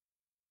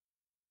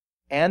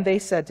 And they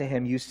said to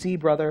him, you see,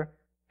 brother,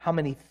 how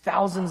many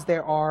thousands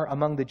there are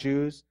among the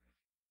Jews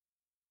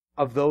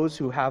of those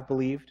who have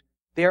believed.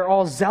 They are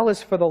all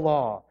zealous for the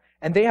law,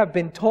 and they have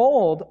been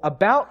told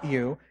about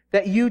you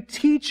that you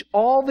teach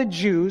all the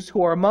Jews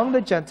who are among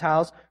the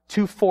Gentiles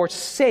to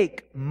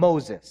forsake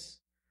Moses,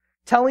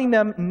 telling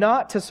them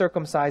not to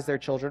circumcise their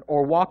children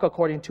or walk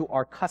according to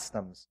our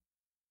customs.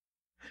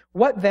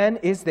 What then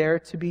is there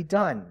to be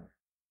done?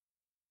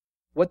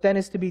 What then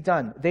is to be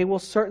done? They will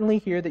certainly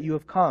hear that you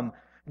have come.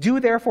 Do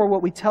therefore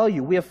what we tell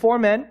you. We have 4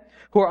 men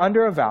who are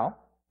under a vow.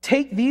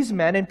 Take these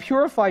men and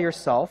purify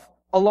yourself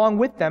along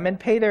with them and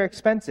pay their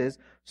expenses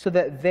so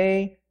that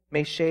they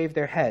may shave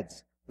their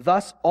heads.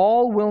 Thus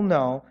all will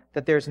know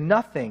that there's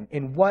nothing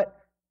in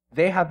what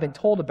they have been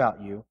told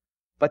about you,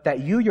 but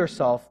that you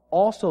yourself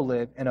also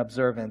live in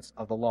observance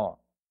of the law.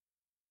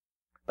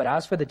 But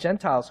as for the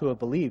Gentiles who have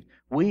believed,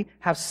 we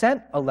have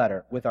sent a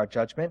letter with our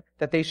judgment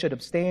that they should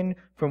abstain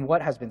from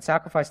what has been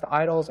sacrificed to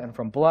idols and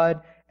from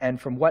blood and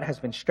from what has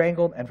been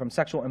strangled and from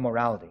sexual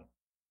immorality.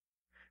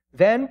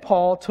 Then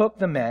Paul took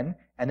the men,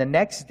 and the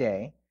next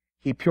day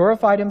he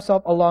purified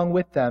himself along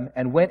with them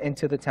and went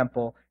into the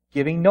temple,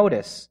 giving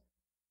notice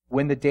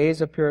when the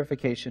days of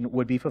purification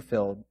would be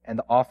fulfilled and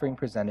the offering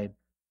presented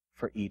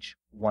for each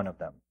one of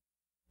them.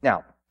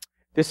 Now,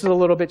 this is a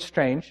little bit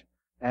strange.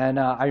 And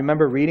I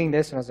remember reading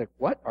this and I was like,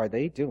 what are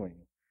they doing?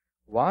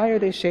 Why are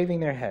they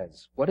shaving their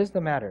heads? What is the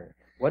matter?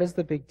 What is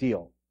the big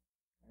deal?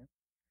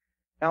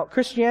 Now,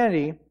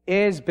 Christianity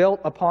is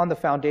built upon the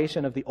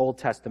foundation of the Old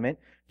Testament.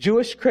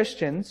 Jewish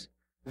Christians,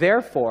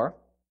 therefore,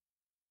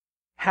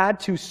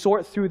 had to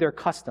sort through their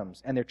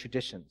customs and their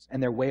traditions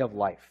and their way of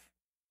life.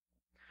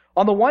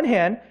 On the one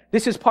hand,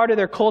 this is part of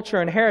their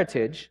culture and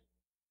heritage.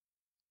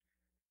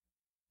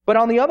 But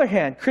on the other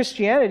hand,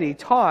 Christianity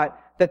taught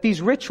that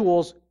these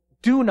rituals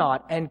do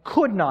not and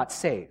could not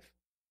save.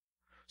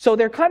 So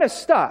they're kind of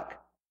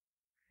stuck.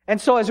 And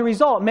so as a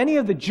result, many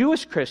of the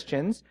Jewish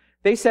Christians,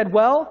 they said,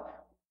 well,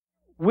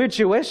 we're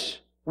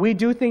Jewish. We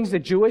do things the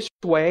Jewish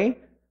way.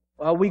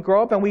 We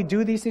grow up and we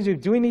do these things. We've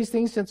been doing these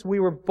things since we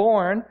were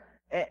born.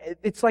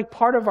 It's like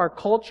part of our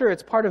culture.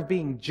 It's part of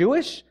being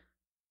Jewish.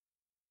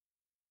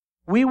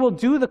 We will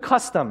do the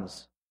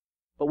customs,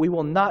 but we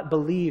will not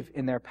believe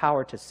in their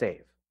power to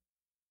save.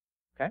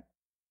 Okay?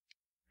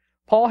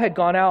 Paul had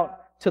gone out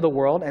to the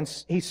world, and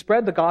he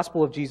spread the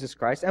gospel of Jesus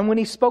Christ. And when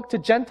he spoke to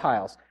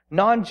Gentiles,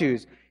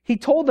 non-Jews, he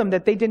told them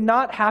that they did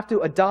not have to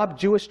adopt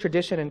Jewish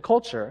tradition and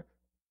culture.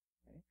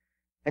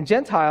 And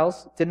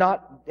Gentiles did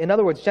not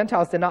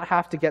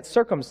have to get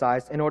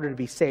circumcised in order to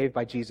be saved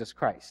by Jesus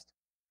Christ.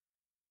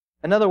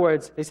 In other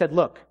words, they said,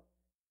 look,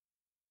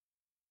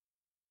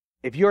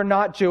 if you're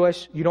not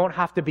Jewish, you don't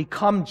have to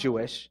become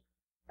Jewish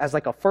as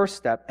like a first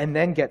step and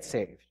then get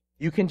saved.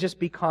 You can just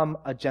become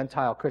a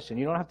Gentile Christian.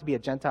 You don't have to be a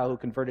Gentile who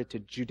converted to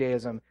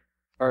Judaism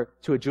or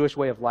to a Jewish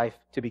way of life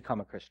to become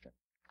a Christian.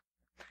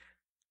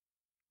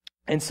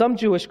 And some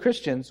Jewish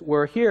Christians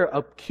were here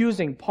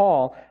accusing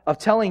Paul of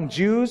telling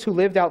Jews who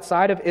lived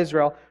outside of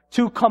Israel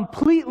to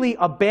completely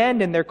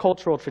abandon their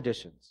cultural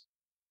traditions.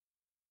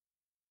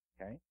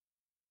 Okay?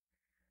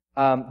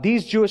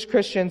 These Jewish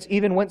Christians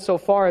even went so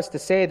far as to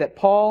say that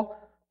Paul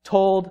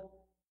told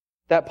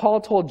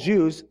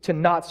Jews to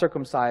not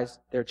circumcise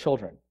their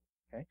children.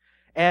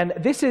 And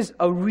this is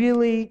a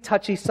really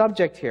touchy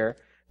subject here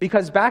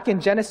because back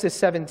in Genesis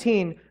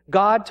 17,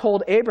 God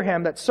told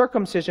Abraham that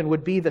circumcision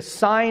would be the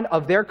sign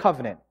of their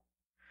covenant.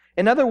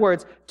 In other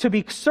words, to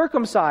be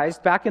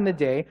circumcised back in the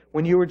day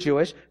when you were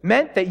Jewish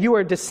meant that you were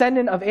a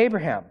descendant of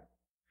Abraham.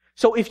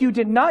 So if you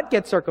did not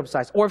get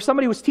circumcised, or if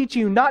somebody was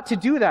teaching you not to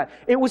do that,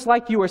 it was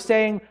like you were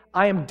saying,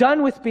 I am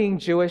done with being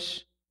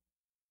Jewish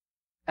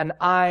and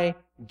I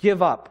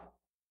give up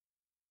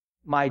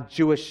my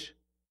Jewish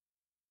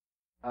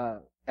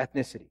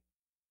ethnicity.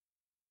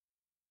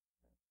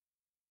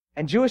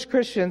 And some Jewish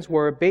Christians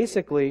were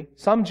basically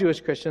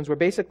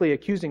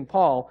accusing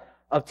Paul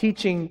of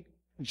teaching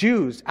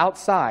Jews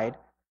outside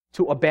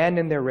to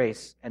abandon their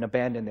race and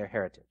abandon their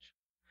heritage.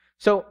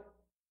 So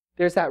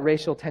there's that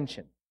racial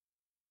tension.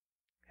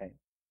 Okay.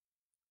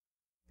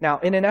 Now,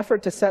 in an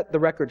effort to set the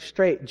record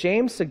straight,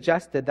 James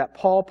suggested that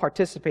Paul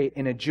participate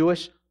in a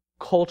Jewish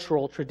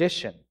cultural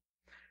tradition.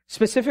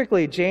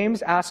 Specifically,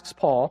 James asks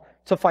Paul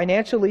to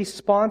financially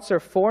sponsor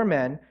 4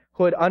 men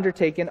who had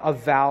undertaken a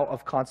vow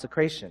of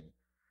consecration.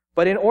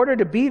 But in order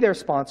to be their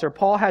sponsor,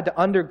 Paul had to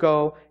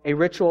undergo a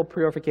ritual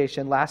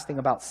purification lasting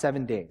about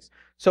 7 days.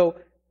 So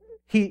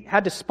he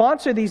had to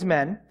sponsor these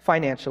men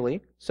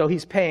financially, so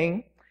he's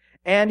paying,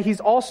 and he's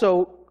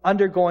also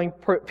undergoing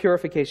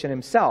purification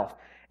himself.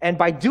 And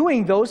by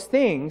doing those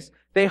things,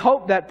 they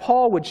hoped that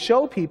Paul would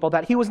show people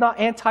that he was not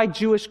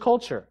anti-Jewish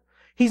culture.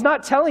 He's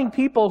not telling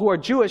people who are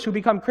Jewish, who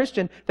become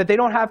Christian, that they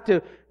don't have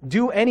to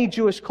do any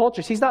Jewish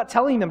cultures. He's not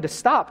telling them to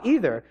stop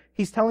either.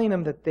 He's telling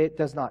them that it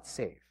does not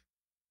save.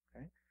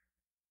 Okay?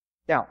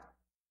 Now,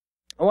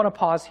 I want to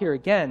pause here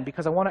again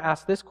because I want to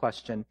ask this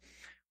question.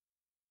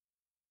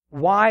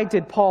 Why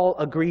did Paul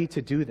agree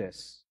to do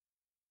this?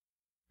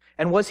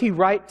 And was he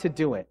right to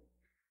do it?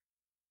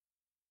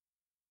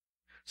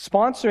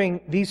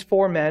 Sponsoring these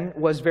 4 men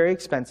was very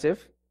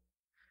expensive.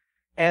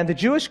 And the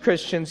Jewish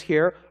Christians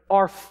here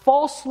are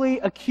falsely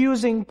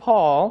accusing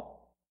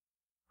Paul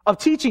of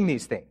teaching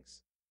these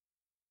things.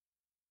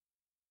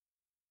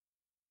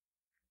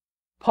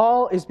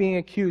 Paul is being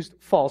accused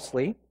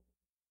falsely,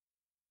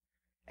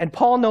 and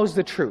Paul knows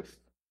the truth.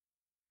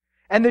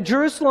 And the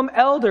Jerusalem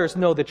elders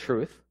know the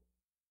truth.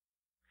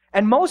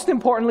 And most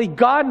importantly,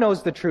 God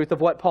knows the truth of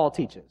what Paul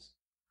teaches.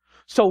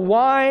 So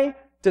why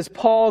does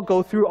Paul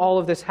go through all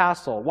of this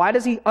hassle? Why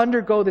does he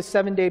undergo this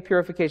 7-day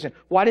purification?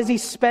 Why does he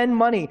spend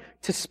money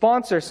to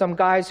sponsor some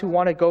guys who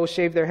want to go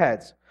shave their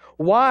heads?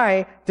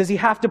 Why does he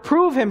have to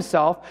prove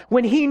himself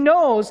when he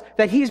knows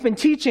that he's been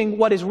teaching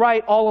what is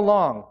right all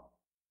along?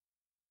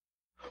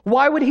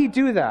 Why would he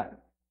do that?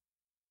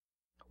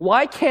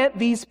 Why can't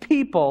these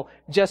people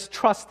just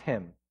trust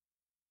him?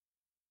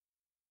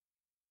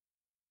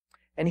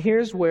 And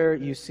here's where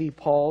you see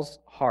Paul's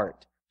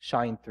heart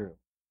shine through.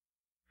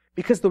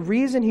 Because the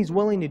reason he's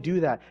willing to do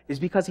that is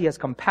because he has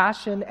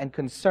compassion and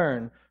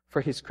concern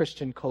for his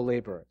Christian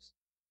co-laborers.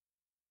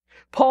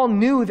 Paul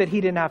knew that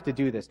he didn't have to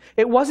do this.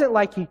 It wasn't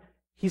like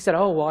he said,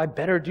 oh, well, I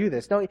better do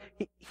this. No,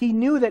 he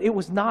knew that it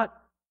was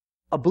not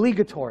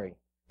obligatory,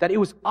 that it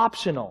was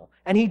optional.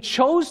 And he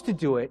chose to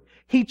do it.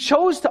 He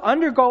chose to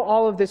undergo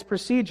all of this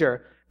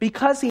procedure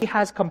because he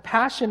has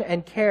compassion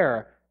and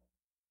care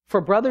for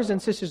brothers and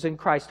sisters in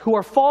Christ who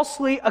are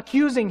falsely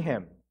accusing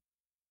him.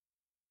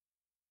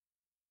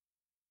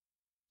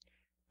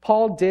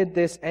 Paul did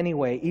this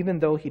anyway, even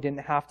though he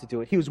didn't have to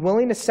do it. He was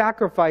willing to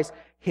sacrifice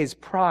his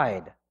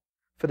pride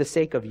for the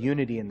sake of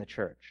unity in the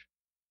church.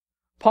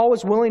 Paul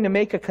was willing to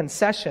make a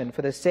concession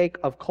for the sake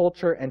of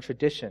culture and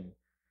tradition.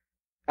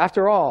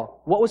 After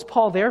all, what was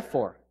Paul there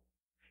for?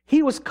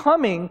 He was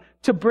coming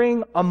to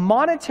bring a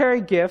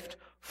monetary gift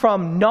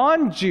from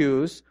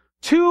non-Jews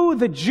to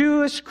the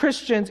Jewish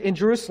Christians in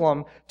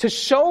Jerusalem to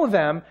show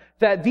them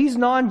that these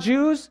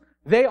non-Jews,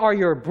 they are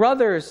your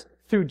brothers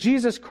through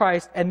Jesus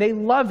Christ, and they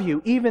love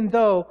you even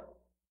though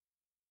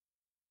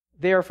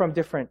they are from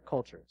different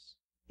cultures,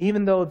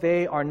 even though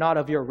they are not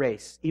of your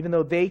race, even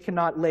though they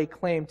cannot lay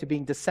claim to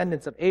being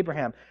descendants of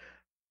Abraham.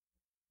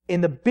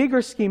 In the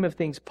bigger scheme of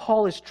things,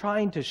 Paul is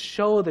trying to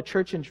show the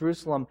church in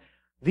Jerusalem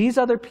these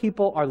other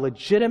people are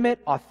legitimate,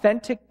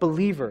 authentic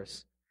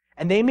believers.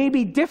 And they may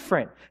be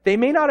different. They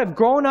may not have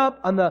grown up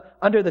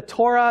under the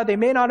Torah. They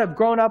may not have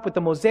grown up with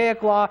the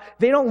Mosaic law.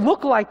 They don't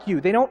look like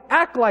you. They don't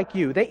act like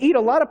you. They eat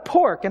a lot of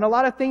pork and a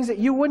lot of things that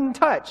you wouldn't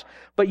touch.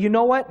 But you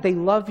know what? They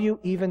love you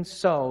even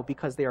so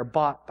because they are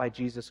bought by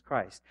Jesus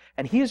Christ.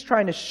 And he is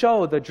trying to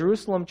show the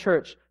Jerusalem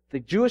church, the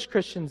Jewish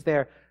Christians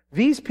there,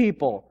 these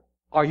people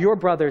are your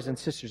brothers and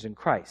sisters in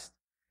Christ.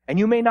 And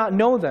you may not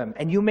know them,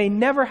 and you may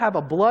never have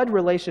a blood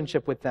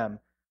relationship with them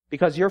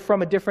because you're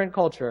from a different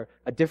culture,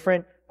 a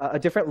different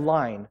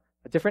line,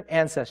 a different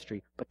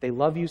ancestry, but they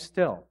love you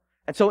still.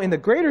 And so in the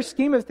greater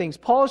scheme of things,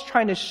 Paul is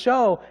trying to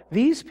show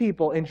these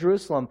people in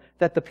Jerusalem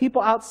that the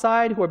people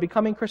outside who are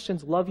becoming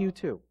Christians love you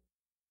too.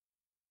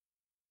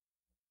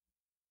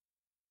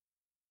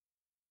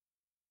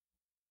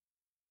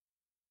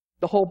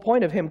 The whole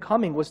point of him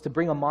coming was to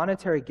bring a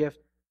monetary gift.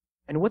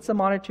 And what's the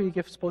monetary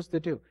gift supposed to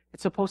do?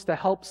 It's supposed to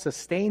help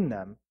sustain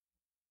them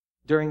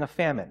during a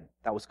famine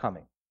that was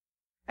coming.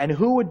 And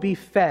who would be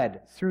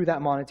fed through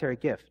that monetary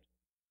gift?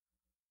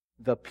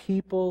 The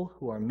people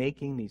who are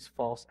making these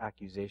false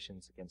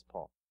accusations against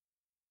Paul.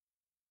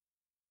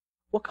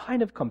 What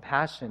kind of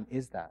compassion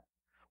is that?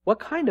 What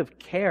kind of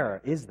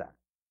care is that?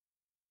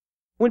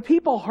 When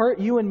people hurt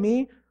you and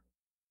me,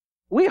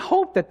 we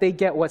hope that they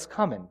get what's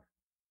coming.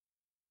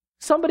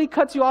 Somebody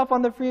cuts you off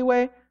on the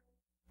freeway,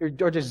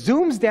 or just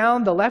zooms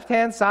down the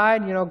left-hand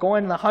side,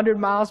 going 100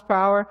 miles per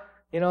hour,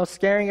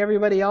 scaring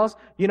everybody else.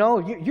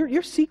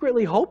 You're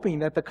secretly hoping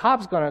that the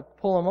cop's going to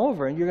pull him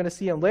over and you're going to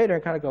see him later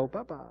and kind of go,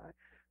 bye-bye.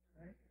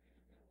 Right?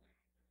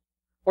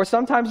 Or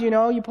sometimes,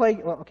 you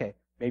play, well, okay,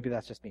 maybe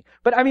that's just me.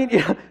 But I mean,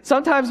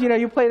 sometimes,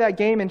 you play that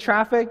game in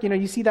traffic,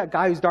 you see that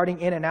guy who's darting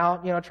in and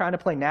out, trying to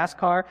play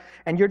NASCAR,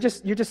 and you're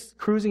just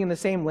cruising in the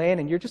same lane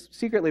and you're just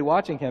secretly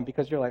watching him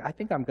because you're like, I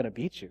think I'm going to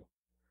beat you.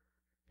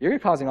 You're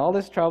causing all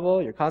this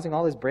trouble. You're causing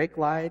all these brake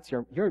lights.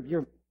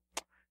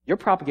 You're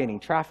propagating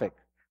traffic,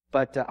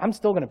 but I'm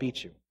still going to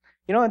beat you.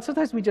 And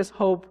sometimes we just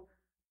hope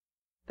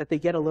that they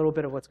get a little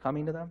bit of what's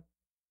coming to them.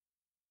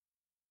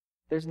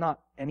 There's not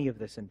any of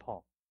this in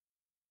Paul.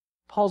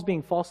 Paul's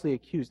being falsely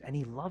accused, and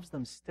he loves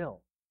them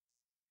still.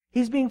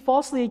 He's being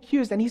falsely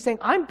accused, and he's saying,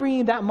 I'm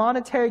bringing that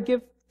monetary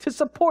gift to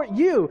support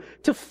you,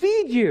 to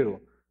feed you.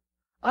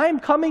 I am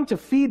coming to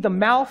feed the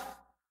mouth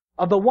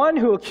of the one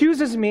who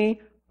accuses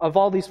me of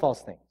all these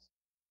false things.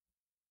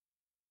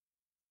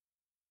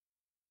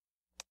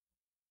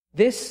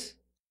 This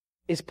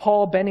is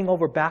Paul bending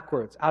over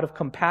backwards out of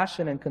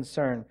compassion and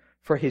concern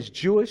for his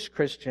Jewish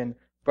Christian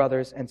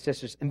brothers and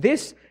sisters. And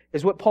this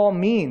is what Paul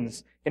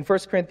means in 1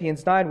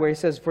 Corinthians 9, where he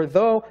says, For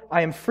though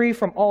I am free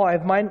from all,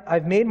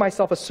 I've made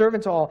myself a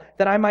servant to all,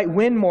 that I might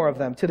win more of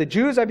them. To the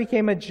Jews I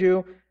became a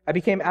Jew. I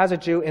became as a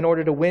Jew in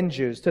order to win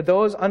Jews. To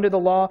those under the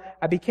law,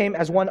 I became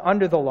as one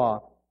under the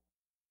law,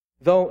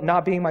 though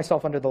not being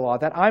myself under the law,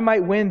 that I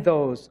might win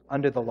those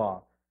under the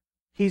law.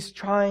 He's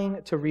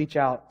trying to reach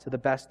out to the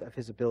best of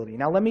his ability.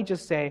 Now let me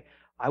just say,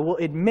 I will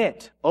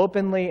admit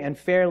openly and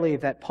fairly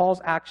that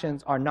Paul's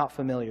actions are not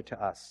familiar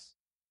to us.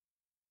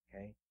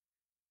 Okay?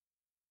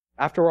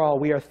 After all,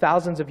 we are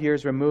thousands of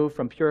years removed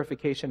from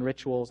purification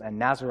rituals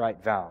and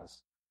Nazirite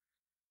vows.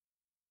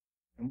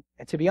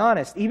 And to be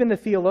honest, even the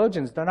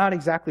theologians, they're not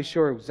exactly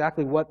sure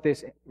exactly what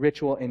this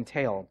ritual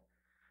entailed.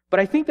 But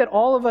I think that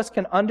all of us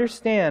can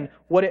understand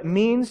what it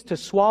means to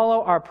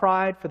swallow our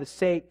pride for the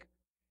sake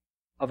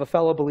of a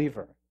fellow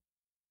believer.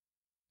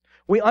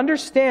 We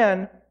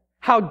understand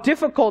how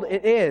difficult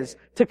it is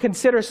to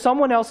consider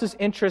someone else's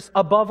interests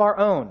above our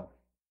own.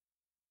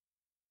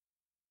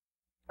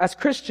 As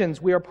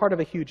Christians, we are part of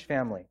a huge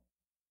family.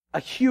 A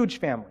huge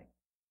family.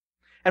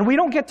 And we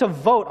don't get to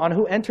vote on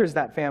who enters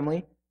that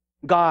family.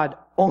 God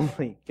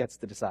only gets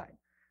to decide.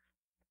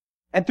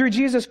 And through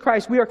Jesus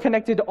Christ, we are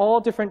connected to all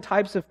different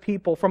types of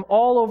people from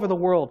all over the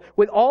world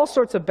with all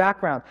sorts of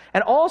backgrounds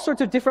and all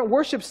sorts of different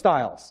worship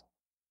styles.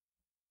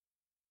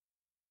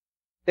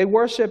 They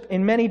worship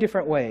in many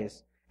different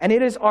ways. And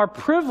it is our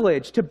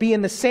privilege to be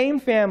in the same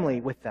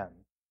family with them.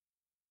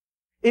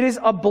 It is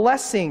a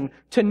blessing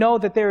to know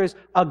that there is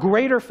a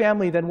greater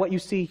family than what you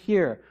see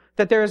here.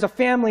 That there is a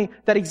family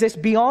that exists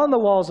beyond the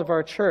walls of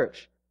our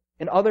church,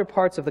 in other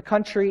parts of the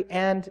country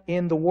and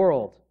in the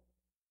world.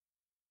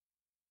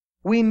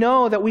 We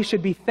know that we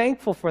should be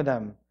thankful for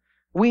them.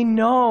 We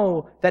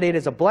know that it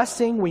is a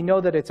blessing, we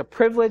know that it's a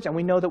privilege, and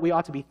we know that we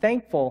ought to be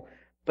thankful.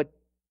 But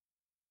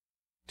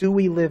do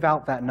we live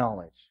out that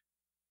knowledge?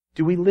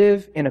 Do we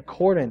live in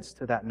accordance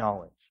to that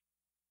knowledge?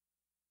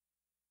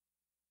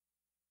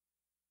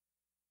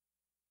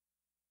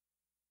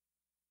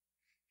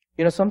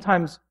 You know,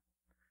 sometimes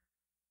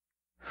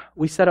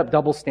we set up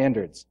double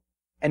standards.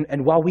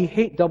 And while we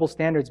hate double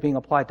standards being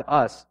applied to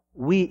us,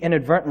 we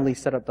inadvertently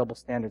set up double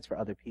standards for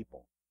other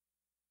people.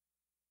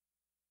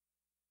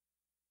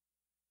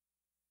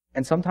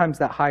 And sometimes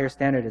that higher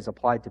standard is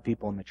applied to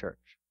people in the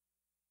church.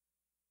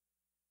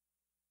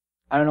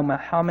 I don't know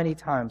how many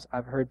times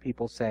I've heard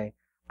people say,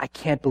 I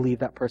can't believe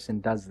that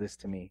person does this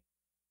to me.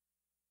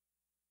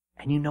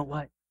 And you know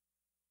what?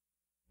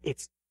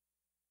 It's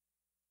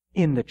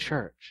in the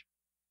church.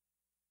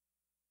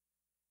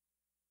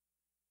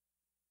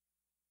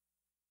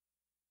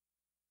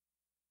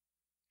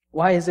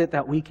 Why is it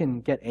that we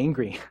can get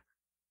angry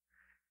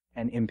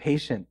and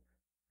impatient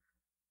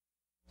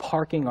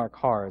parking our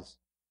cars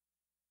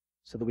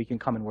so that we can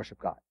come and worship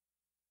God?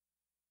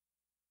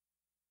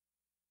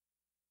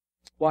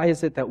 Why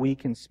is it that we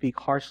can speak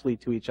harshly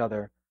to each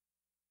other?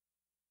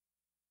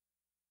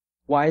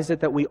 Why is it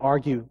that we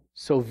argue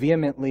so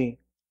vehemently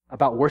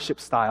about worship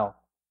style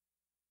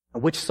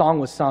and which song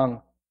was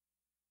sung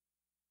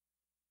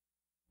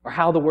or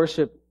how the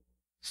worship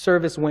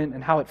service went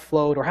and how it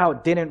flowed or how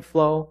it didn't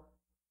flow?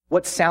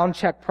 What sound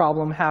check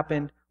problem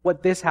happened?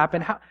 What this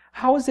happened?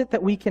 How is it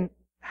that we can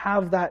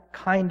have that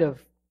kind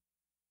of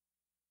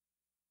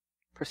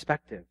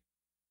perspective?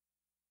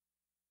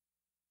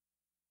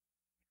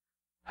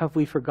 Have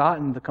we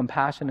forgotten the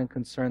compassion and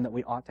concern that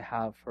we ought to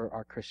have for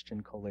our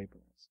Christian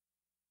co-laborers?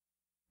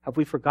 Have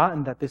we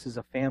forgotten that this is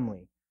a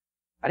family?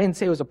 I didn't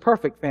say it was a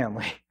perfect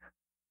family,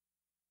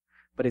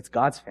 but it's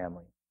God's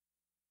family.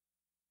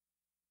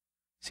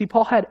 See,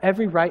 Paul had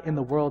every right in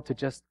the world to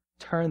just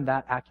turn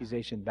that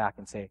accusation back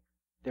and say,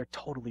 they're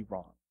totally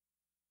wrong.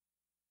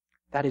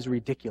 That is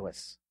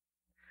ridiculous.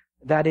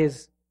 That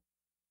is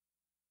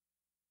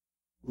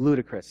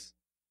ludicrous.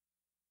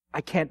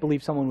 I can't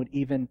believe someone would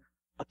even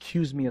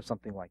accuse me of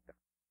something like that.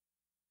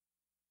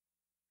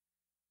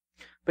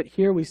 But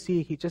here we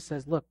see he just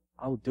says, look,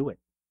 I'll do it.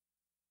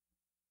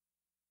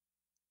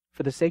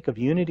 For the sake of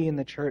unity in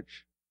the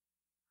church,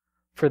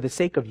 for the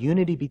sake of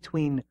unity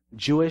between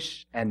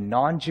Jewish and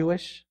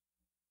non-Jewish,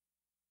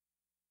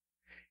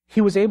 he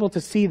was able to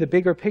see the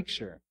bigger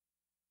picture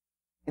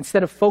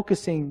instead of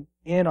focusing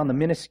in on the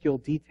minuscule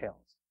details.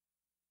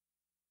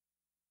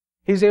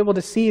 He was able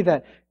to see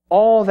that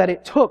all that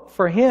it took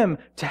for him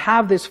to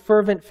have this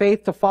fervent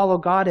faith to follow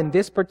God in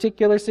this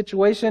particular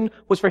situation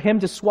was for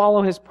him to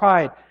swallow his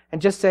pride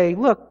and just say,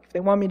 look, if they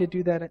want me to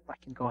do that, I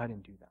can go ahead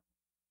and do that.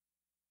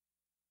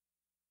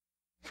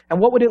 And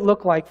what would it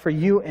look like for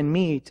you and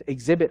me to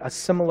exhibit a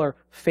similar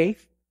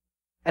faith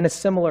and a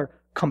similar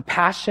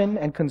compassion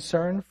and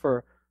concern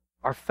for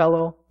our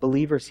fellow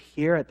believers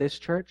here at this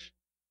church,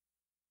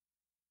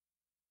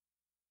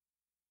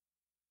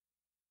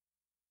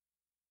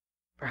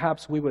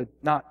 perhaps we would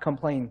not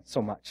complain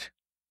so much.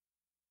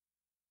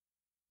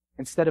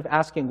 Instead of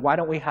asking, why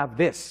don't we have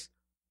this?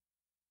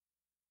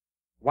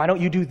 Why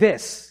don't you do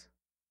this?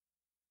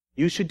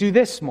 You should do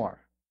this more.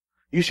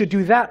 You should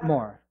do that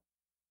more.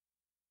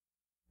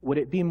 Would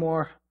it be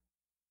more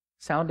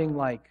sounding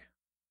like,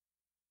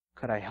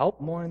 could I help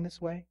more in this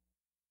way?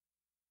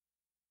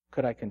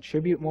 Could I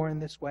contribute more in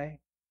this way?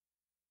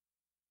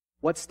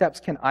 What steps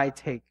can I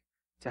take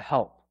to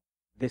help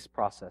this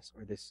process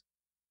or this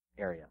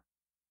area?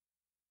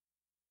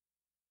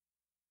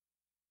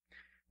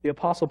 The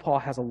Apostle Paul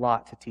has a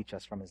lot to teach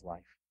us from his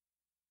life.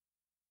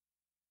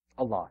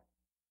 A lot.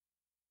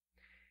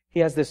 He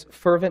has this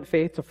fervent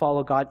faith to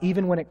follow God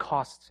even when it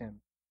costs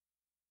him.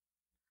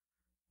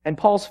 And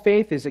Paul's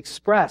faith is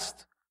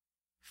expressed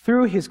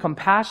through his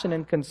compassion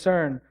and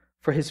concern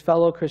for his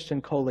fellow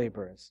Christian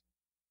co-laborers.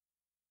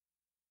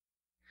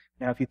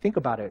 Now, if you think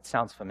about it, it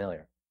sounds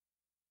familiar.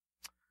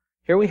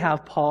 Here we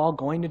have Paul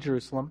going to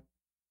Jerusalem,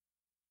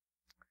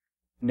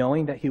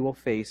 knowing that he will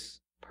face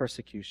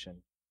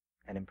persecution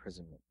and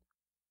imprisonment.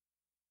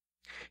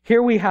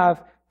 Here we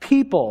have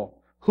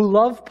people who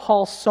love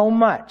Paul so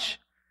much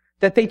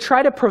that they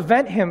try to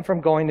prevent him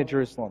from going to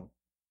Jerusalem.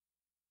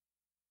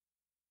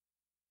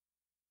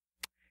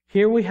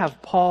 Here we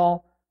have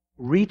Paul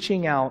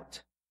reaching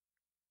out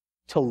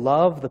to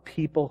love the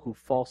people who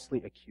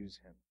falsely accuse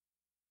him.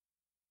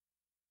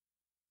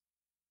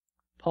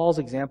 Paul's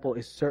example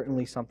is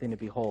certainly something to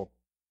behold,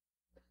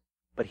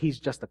 but he's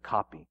just a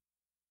copy.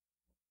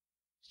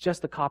 He's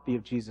just a copy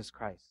of Jesus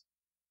Christ.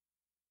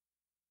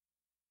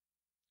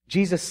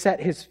 Jesus set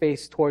his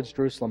face towards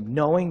Jerusalem,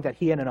 knowing that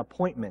he had an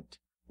appointment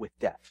with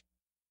death.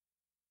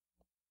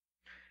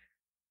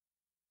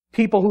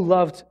 People who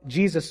loved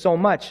Jesus so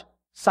much,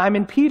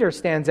 Simon Peter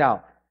stands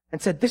out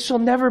and said, "This shall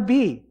never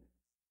be."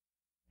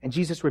 And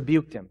Jesus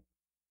rebuked him.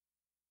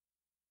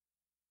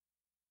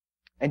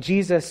 And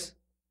Jesus,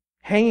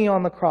 hanging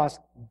on the cross,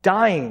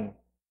 dying,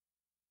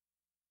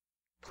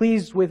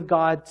 pleased with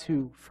God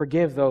to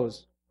forgive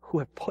those who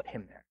have put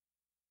him there.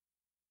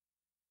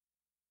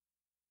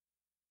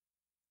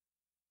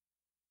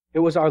 It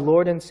was our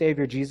Lord and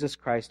Savior Jesus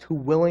Christ who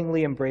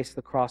willingly embraced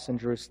the cross in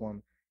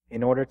Jerusalem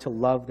in order to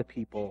love the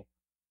people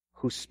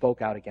who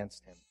spoke out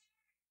against him.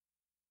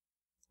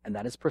 And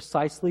that is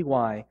precisely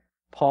why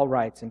Paul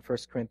writes in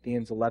 1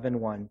 Corinthians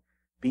 11:1,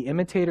 "Be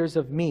imitators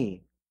of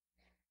me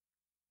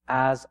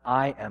as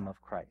I am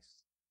of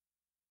Christ."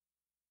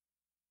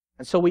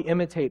 And so we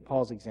imitate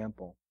Paul's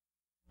example.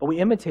 But we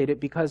imitate it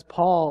because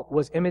Paul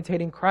was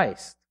imitating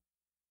Christ.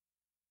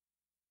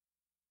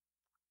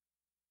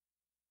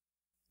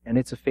 And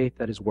it's a faith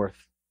that is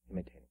worth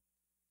imitating.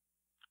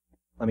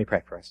 Let me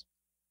pray for us.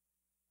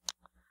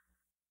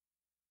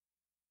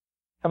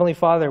 Heavenly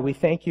Father, we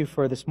thank you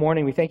for this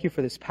morning. We thank you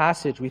for this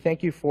passage. We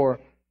thank you for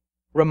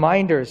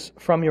reminders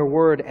from your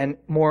word and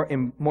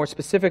more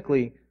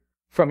specifically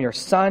from your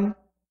Son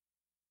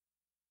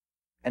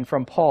and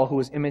from Paul, who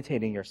was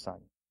imitating your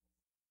Son.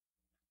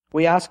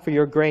 We ask for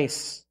your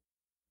grace.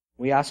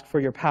 We ask for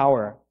your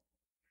power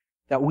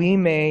that we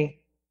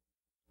may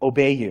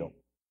obey you,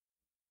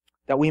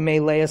 that we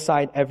may lay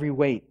aside every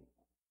weight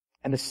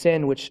and the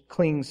sin which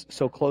clings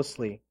so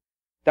closely,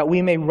 that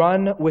we may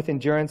run with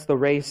endurance the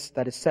race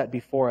that is set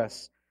before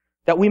us,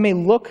 that we may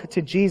look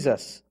to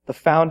Jesus, the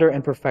founder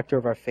and perfecter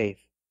of our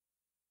faith.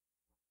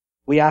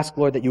 We ask,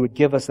 Lord, that you would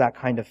give us that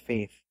kind of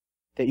faith,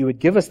 that you would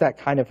give us that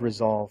kind of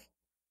resolve,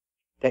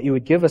 that you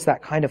would give us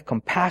that kind of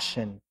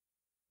compassion,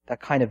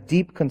 that kind of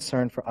deep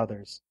concern for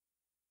others.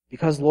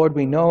 Because, Lord,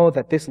 we know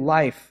that this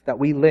life that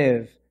we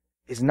live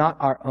is not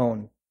our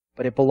own,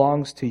 but it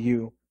belongs to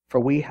you, for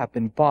we have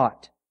been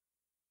bought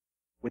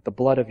with the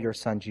blood of your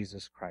Son,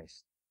 Jesus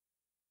Christ.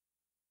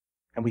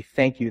 And we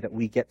thank you that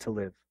we get to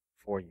live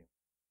for you.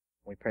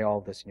 We pray all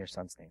of this in your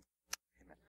Son's name.